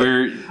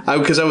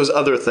 Because I was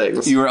other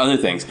things. You were other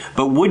things.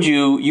 But would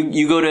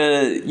you go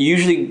to...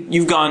 Usually,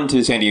 you've gone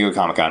to San Diego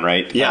Comic-Con,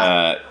 right?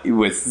 Yeah.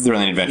 With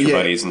Thrilling Adventure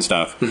Buddies and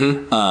stuff.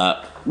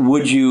 Mm-hmm.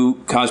 Would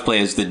you cosplay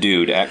as the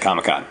dude at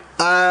Comic-Con?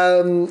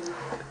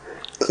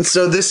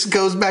 So this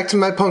goes back to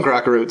my punk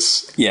rock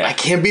roots. Yeah. I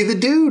can't be the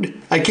dude.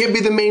 I can't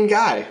be the main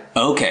guy.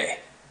 Okay.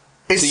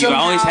 It's So you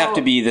always have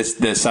to be the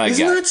side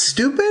Isn't guy. that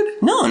stupid?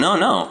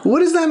 No. What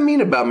does that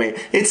mean about me?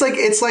 It's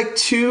like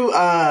too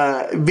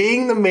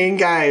being the main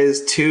guy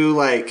is too,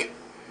 like,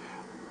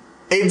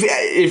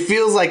 it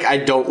feels like I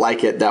don't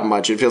like it that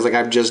much. It feels like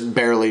I just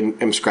barely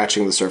am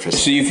scratching the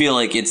surface. So you feel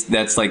like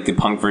that's like the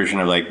punk version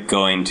of like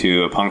going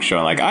to a punk show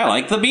and like, I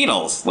like the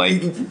Beatles.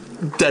 Like,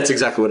 That's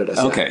exactly what it is.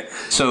 okay.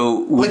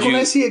 So would Like, when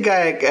I see a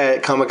guy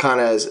at Comic-Con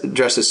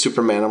dressed as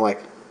Superman, I'm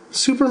like,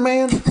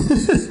 Superman?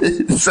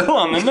 so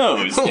on the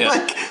nose. Yeah.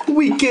 Like,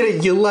 we get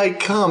it, you like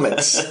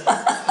comics.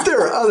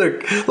 There are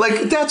other,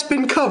 like, that's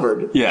been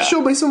covered. Yeah. Show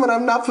me someone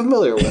I'm not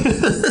familiar with.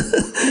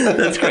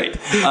 That's great.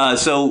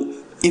 So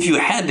if you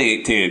had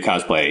to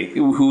cosplay,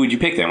 who would you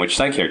pick then? Which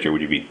side character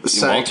would you be?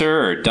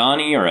 Walter or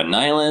Donnie or a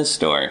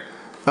nihilist or?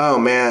 Oh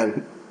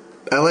man,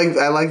 I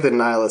like the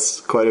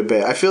nihilist quite a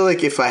bit. I feel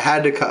like if I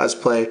had to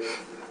cosplay,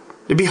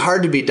 it'd be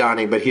hard to be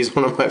Donnie, but he's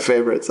one of my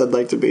favorites. I'd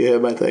like to be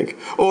him, I think,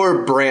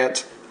 or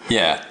Brant.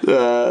 Yeah.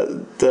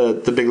 The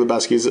Big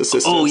Lebowski's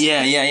assistant. Oh,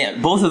 yeah.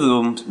 Both of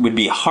them would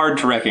be hard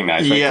to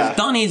recognize, right? Yeah. 'Cause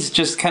Donnie's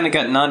just kind of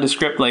got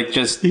nondescript, like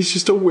He's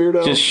just a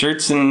weirdo. just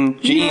shirts and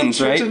jeans,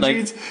 Yeah, right? shirts and Like,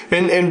 jeans.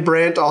 And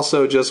Brant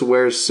also just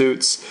wears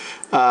suits.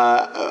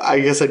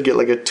 I guess I'd get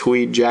like a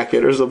tweed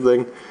jacket or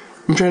something.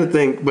 I'm trying to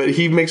think, but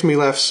he makes me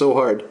laugh so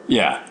hard.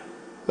 yeah.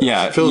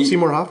 Philip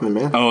Seymour Hoffman,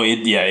 man. Oh,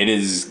 it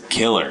is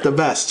killer. The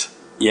best.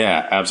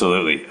 Yeah,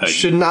 absolutely.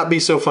 Should not be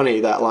so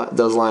funny,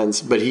 those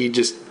lines, but he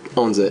just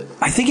owns it.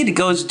 I think it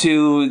goes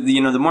to, the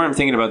more I'm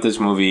thinking about this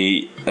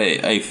movie,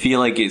 I feel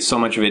like so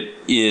much of it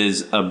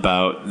is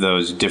about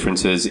those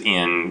differences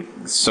in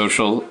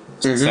social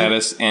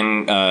status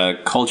and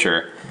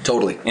culture.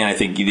 Totally. And I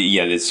think,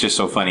 it's just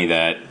so funny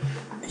that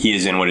he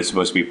is in what is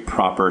supposed to be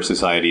proper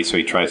society, so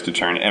he tries to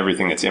turn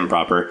everything that's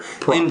improper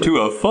into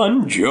a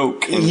fun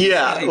joke. And he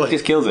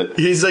just kills it.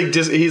 He's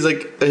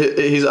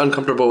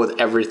uncomfortable with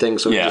everything,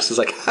 so he just is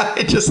like,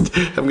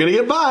 I'm gonna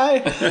get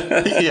by.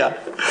 Yeah.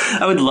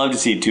 I would love to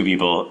see two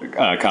people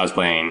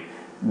cosplaying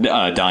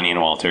Donnie and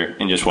Walter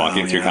and just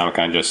walking through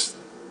Comic-Con just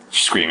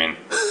screaming.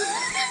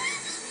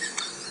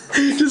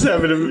 Just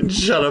having him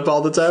shut up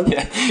all the time.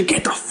 Yeah.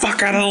 Get the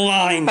fuck out of the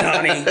line,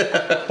 Donnie.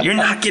 You're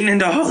not getting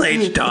into Hall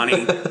H,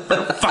 Donnie.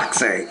 For fuck's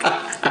sake.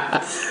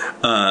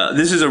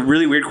 This is a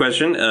really weird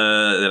question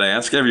that I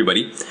ask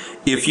everybody.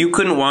 If you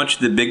couldn't watch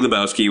The Big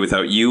Lebowski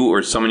without you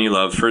or someone you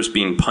love first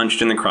being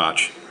punched in the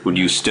crotch, would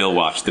you still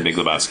watch The Big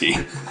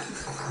Lebowski?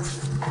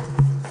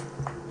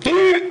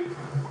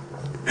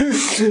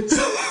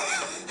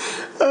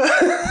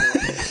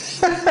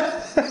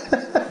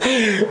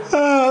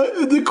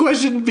 The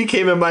question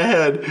became in my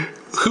head,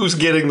 who's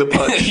getting the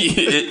punch?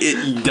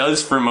 It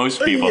does for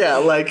most people. Yeah,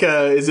 like,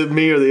 is it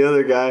me or the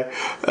other guy?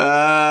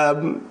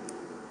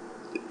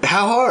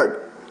 How hard?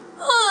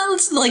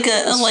 It's like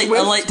a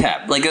light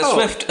tap. Like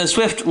a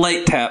swift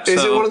light tap.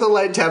 Is it one of the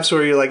light taps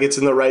where you're like, it's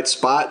in the right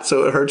spot,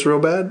 so it hurts real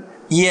bad?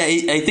 Yeah,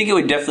 I think it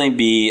would definitely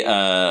be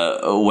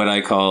what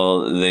I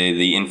call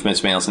the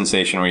infamous male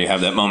sensation, where you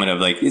have that moment of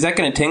like, is that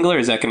going to tingle or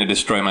is that going to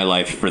destroy my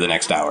life for the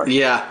next hour?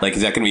 Yeah. Like,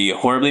 is that going to be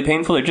horribly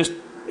painful or just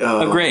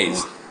a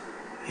graze?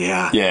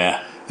 Yeah.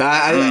 Yeah.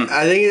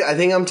 I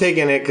think I'm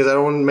taking it because I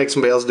don't want to make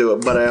somebody else do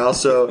it, but I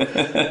also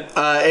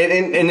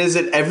and is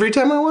it every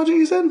time I watch it,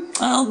 you said?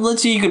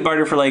 Let's see, you could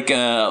barter for like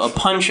a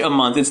punch a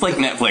month. It's like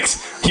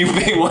Netflix. You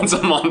pay once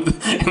a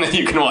month and then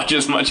you can watch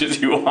as much as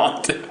you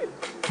want.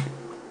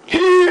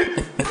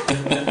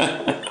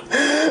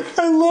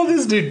 I love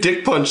this new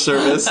dick punch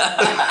service.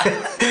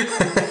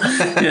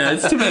 Yeah,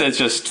 it's too bad it's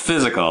just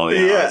physical.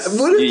 Yeah,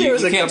 what if there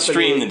was you a can't company,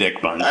 stream the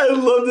dick punch. I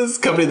love this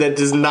company that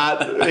is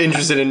not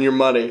interested in your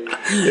money.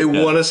 They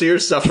want to see your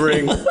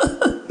suffering.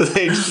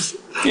 They just,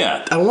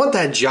 I want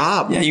that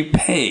job. Yeah, you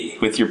pay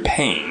with your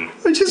pain.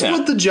 I just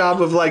want the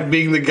job of like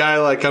being the guy.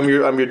 Like I'm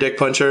your dick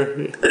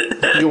puncher.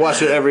 You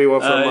watch it every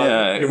one for a month.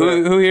 Yeah.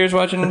 Who here is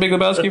watching Big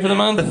Lebowski for the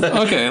month?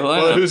 Okay,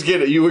 well who's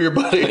getting it? You or your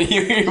buddy?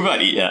 You or your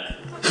buddy? Yeah.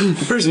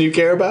 The person you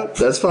care about?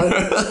 That's fine.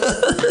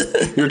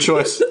 Your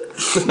choice.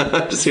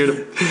 I'm just here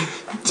to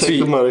take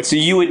the money. So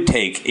you would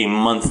take a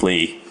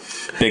monthly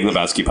Big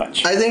Lebowski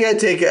punch? I think I'd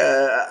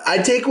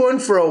take one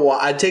for a while.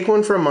 I'd take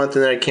one for a month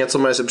and then I'd cancel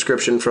my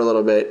subscription for a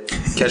little bit,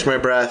 catch my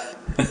breath,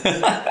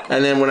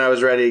 and then when I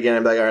was ready again,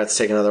 I'd be like, all right, let's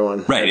take another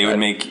one. Right, it would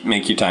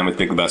make your time with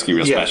Big Lebowski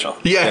real special.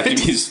 Yeah.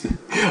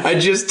 I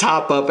just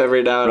top up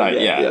every now and again.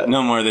 Right, yeah.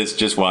 No more of this,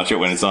 just watch it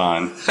when it's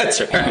on.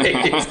 That's right.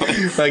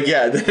 Like,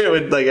 then it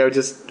would, like,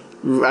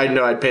 I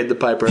know I'd paid the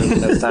piper and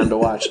it was time to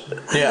watch.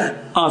 Yeah.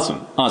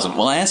 Awesome.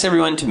 Well, I asked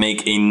everyone to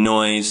make a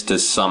noise to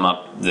sum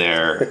up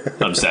their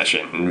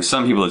obsession. And for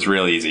some people, it's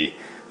real easy.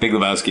 Big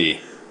Lebowski.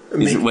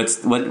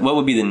 What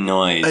would be the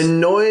noise? A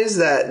noise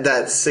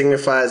that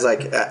signifies,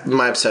 like,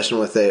 my obsession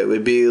with it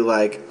would be,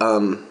 like,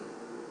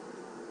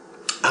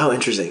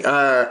 interesting.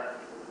 I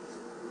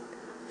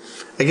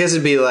guess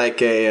it'd be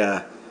like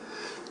a,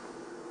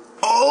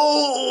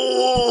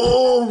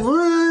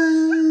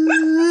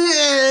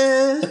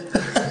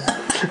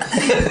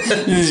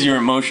 This is your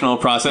emotional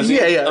processing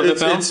of the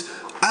film?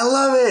 I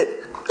love it.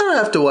 I don't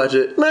have to watch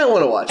it. I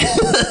want to watch it.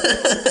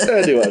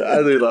 I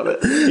do love it.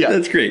 Yeah.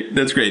 That's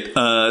great.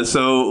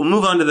 So we'll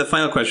move on to the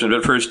final question.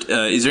 But first,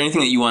 is there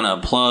anything that you want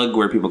to plug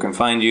where people can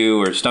find you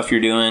or stuff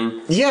you're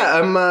doing? Yeah,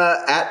 I'm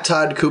at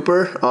Todd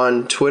Cooper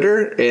on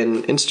Twitter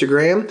and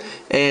Instagram.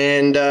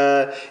 And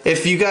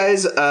if you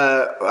guys,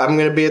 I'm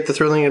going to be at the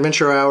Thrilling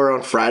Adventure Hour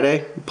on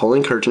Friday,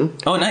 pulling curtain.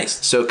 Oh,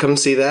 nice. So come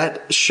see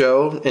that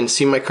show and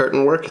see my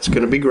curtain work. It's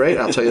going to be great.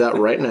 I'll tell you that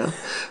right now.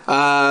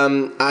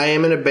 I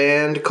am in a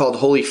band called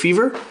Holy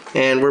Fever.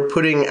 And we're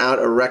putting out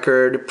a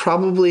record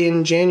probably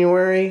in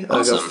January,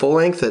 awesome. Like a full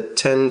length, a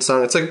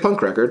 10-song. It's like a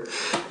punk record.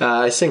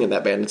 I sing in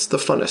that band. It's the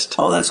funnest.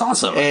 Oh, that's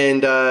awesome.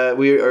 And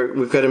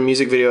we've got a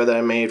music video that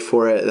I made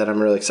for it that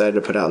I'm really excited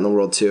to put out in the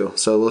world too.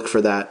 So look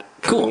for that.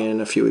 Coming in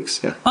a few weeks,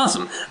 yeah.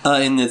 Awesome.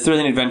 And the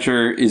Thrilling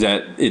Adventure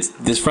it's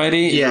this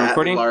Friday? Yeah,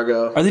 recording?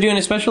 Largo. Are they doing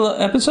a special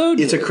episode?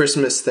 It's a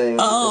Christmas thing.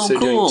 Oh, so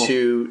cool. they're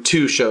doing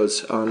two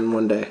shows on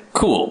one day.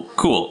 Cool.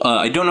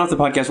 I don't know if the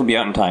podcast will be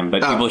out in time,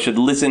 but people should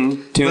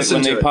listen to it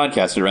when they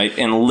podcast it, right?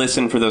 And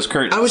listen for those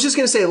curtains. I was just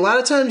going to say, a lot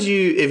of times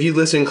if you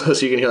listen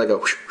close, you can hear like a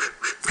whoosh, whoosh,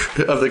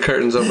 whoosh of the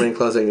curtains opening and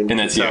closing. And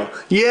that's you.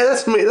 Yeah,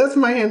 that's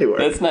my handiwork.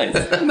 That's nice.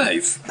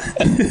 Nice.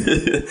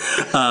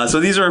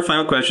 So these are our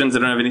final questions. They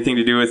don't have anything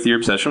to do with your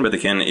obsession, but they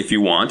can if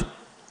you want.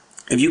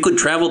 If you could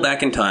travel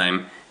back in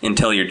time and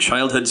tell your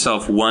childhood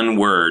self one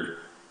word,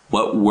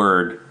 what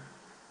word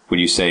would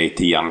you say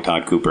to young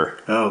Todd Cooper?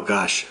 Oh,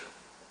 gosh.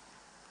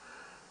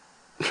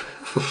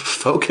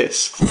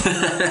 Focus.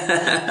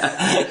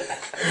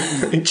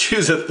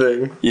 Choose a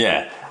thing.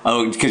 Yeah.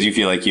 Oh, because you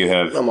feel like you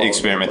have I'm all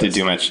experimented over the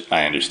too much?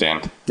 I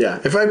understand. Yeah,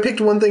 if I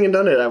picked one thing and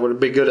done it, I would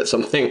be good at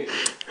something.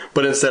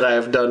 But instead, I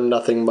have done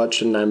nothing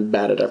much, and I'm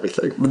bad at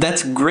everything. But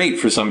that's great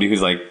for somebody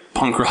who's like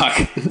punk rock.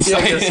 Yeah,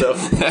 I guess so.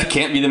 I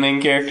can't be the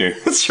main character.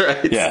 That's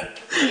right. Yeah.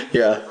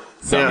 Yeah.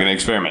 So I'm going to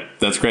experiment.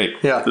 That's great.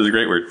 Yeah. That's a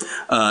great word.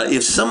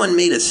 If someone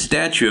made a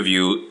statue of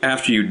you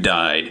after you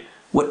died,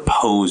 what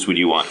pose would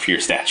you want for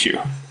your statue?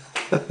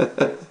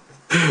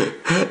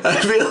 I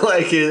feel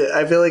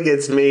like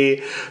it's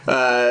me,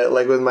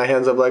 like with my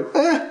hands up, like,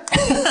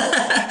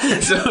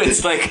 So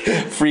it's like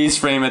freeze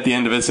frame at the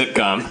end of a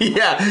sitcom.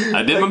 Yeah,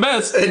 I did my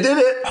best. I did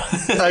it.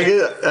 I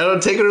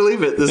don't take it or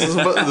leave it. This is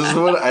what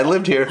I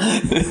lived here.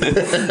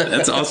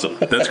 That's awesome.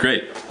 That's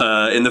great.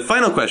 And the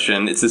final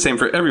question, it's the same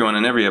for everyone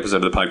in every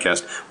episode of the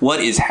podcast. What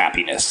is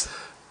happiness?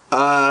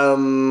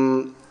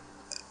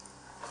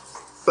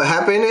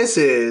 Happiness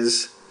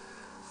is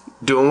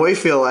doing what you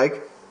feel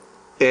like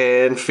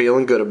and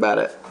feeling good about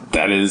it.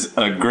 That is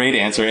a great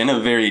answer and a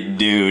very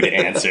dude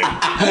answer. To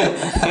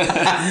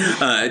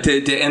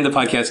end the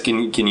podcast,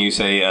 can you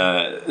say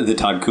the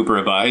Todd Cooper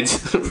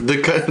abides?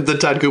 The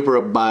Todd Cooper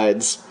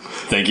abides.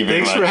 Thank you very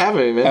much. Thanks for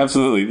having me, man.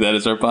 Absolutely. That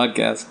is our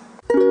podcast.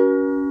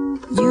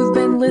 You've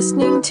been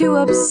listening to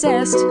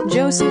Obsessed.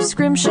 Joseph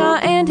Scrimshaw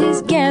and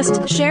his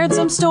guest shared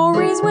some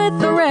stories with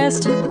the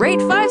rest. Rate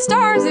 5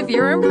 stars if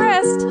you're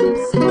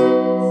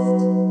impressed.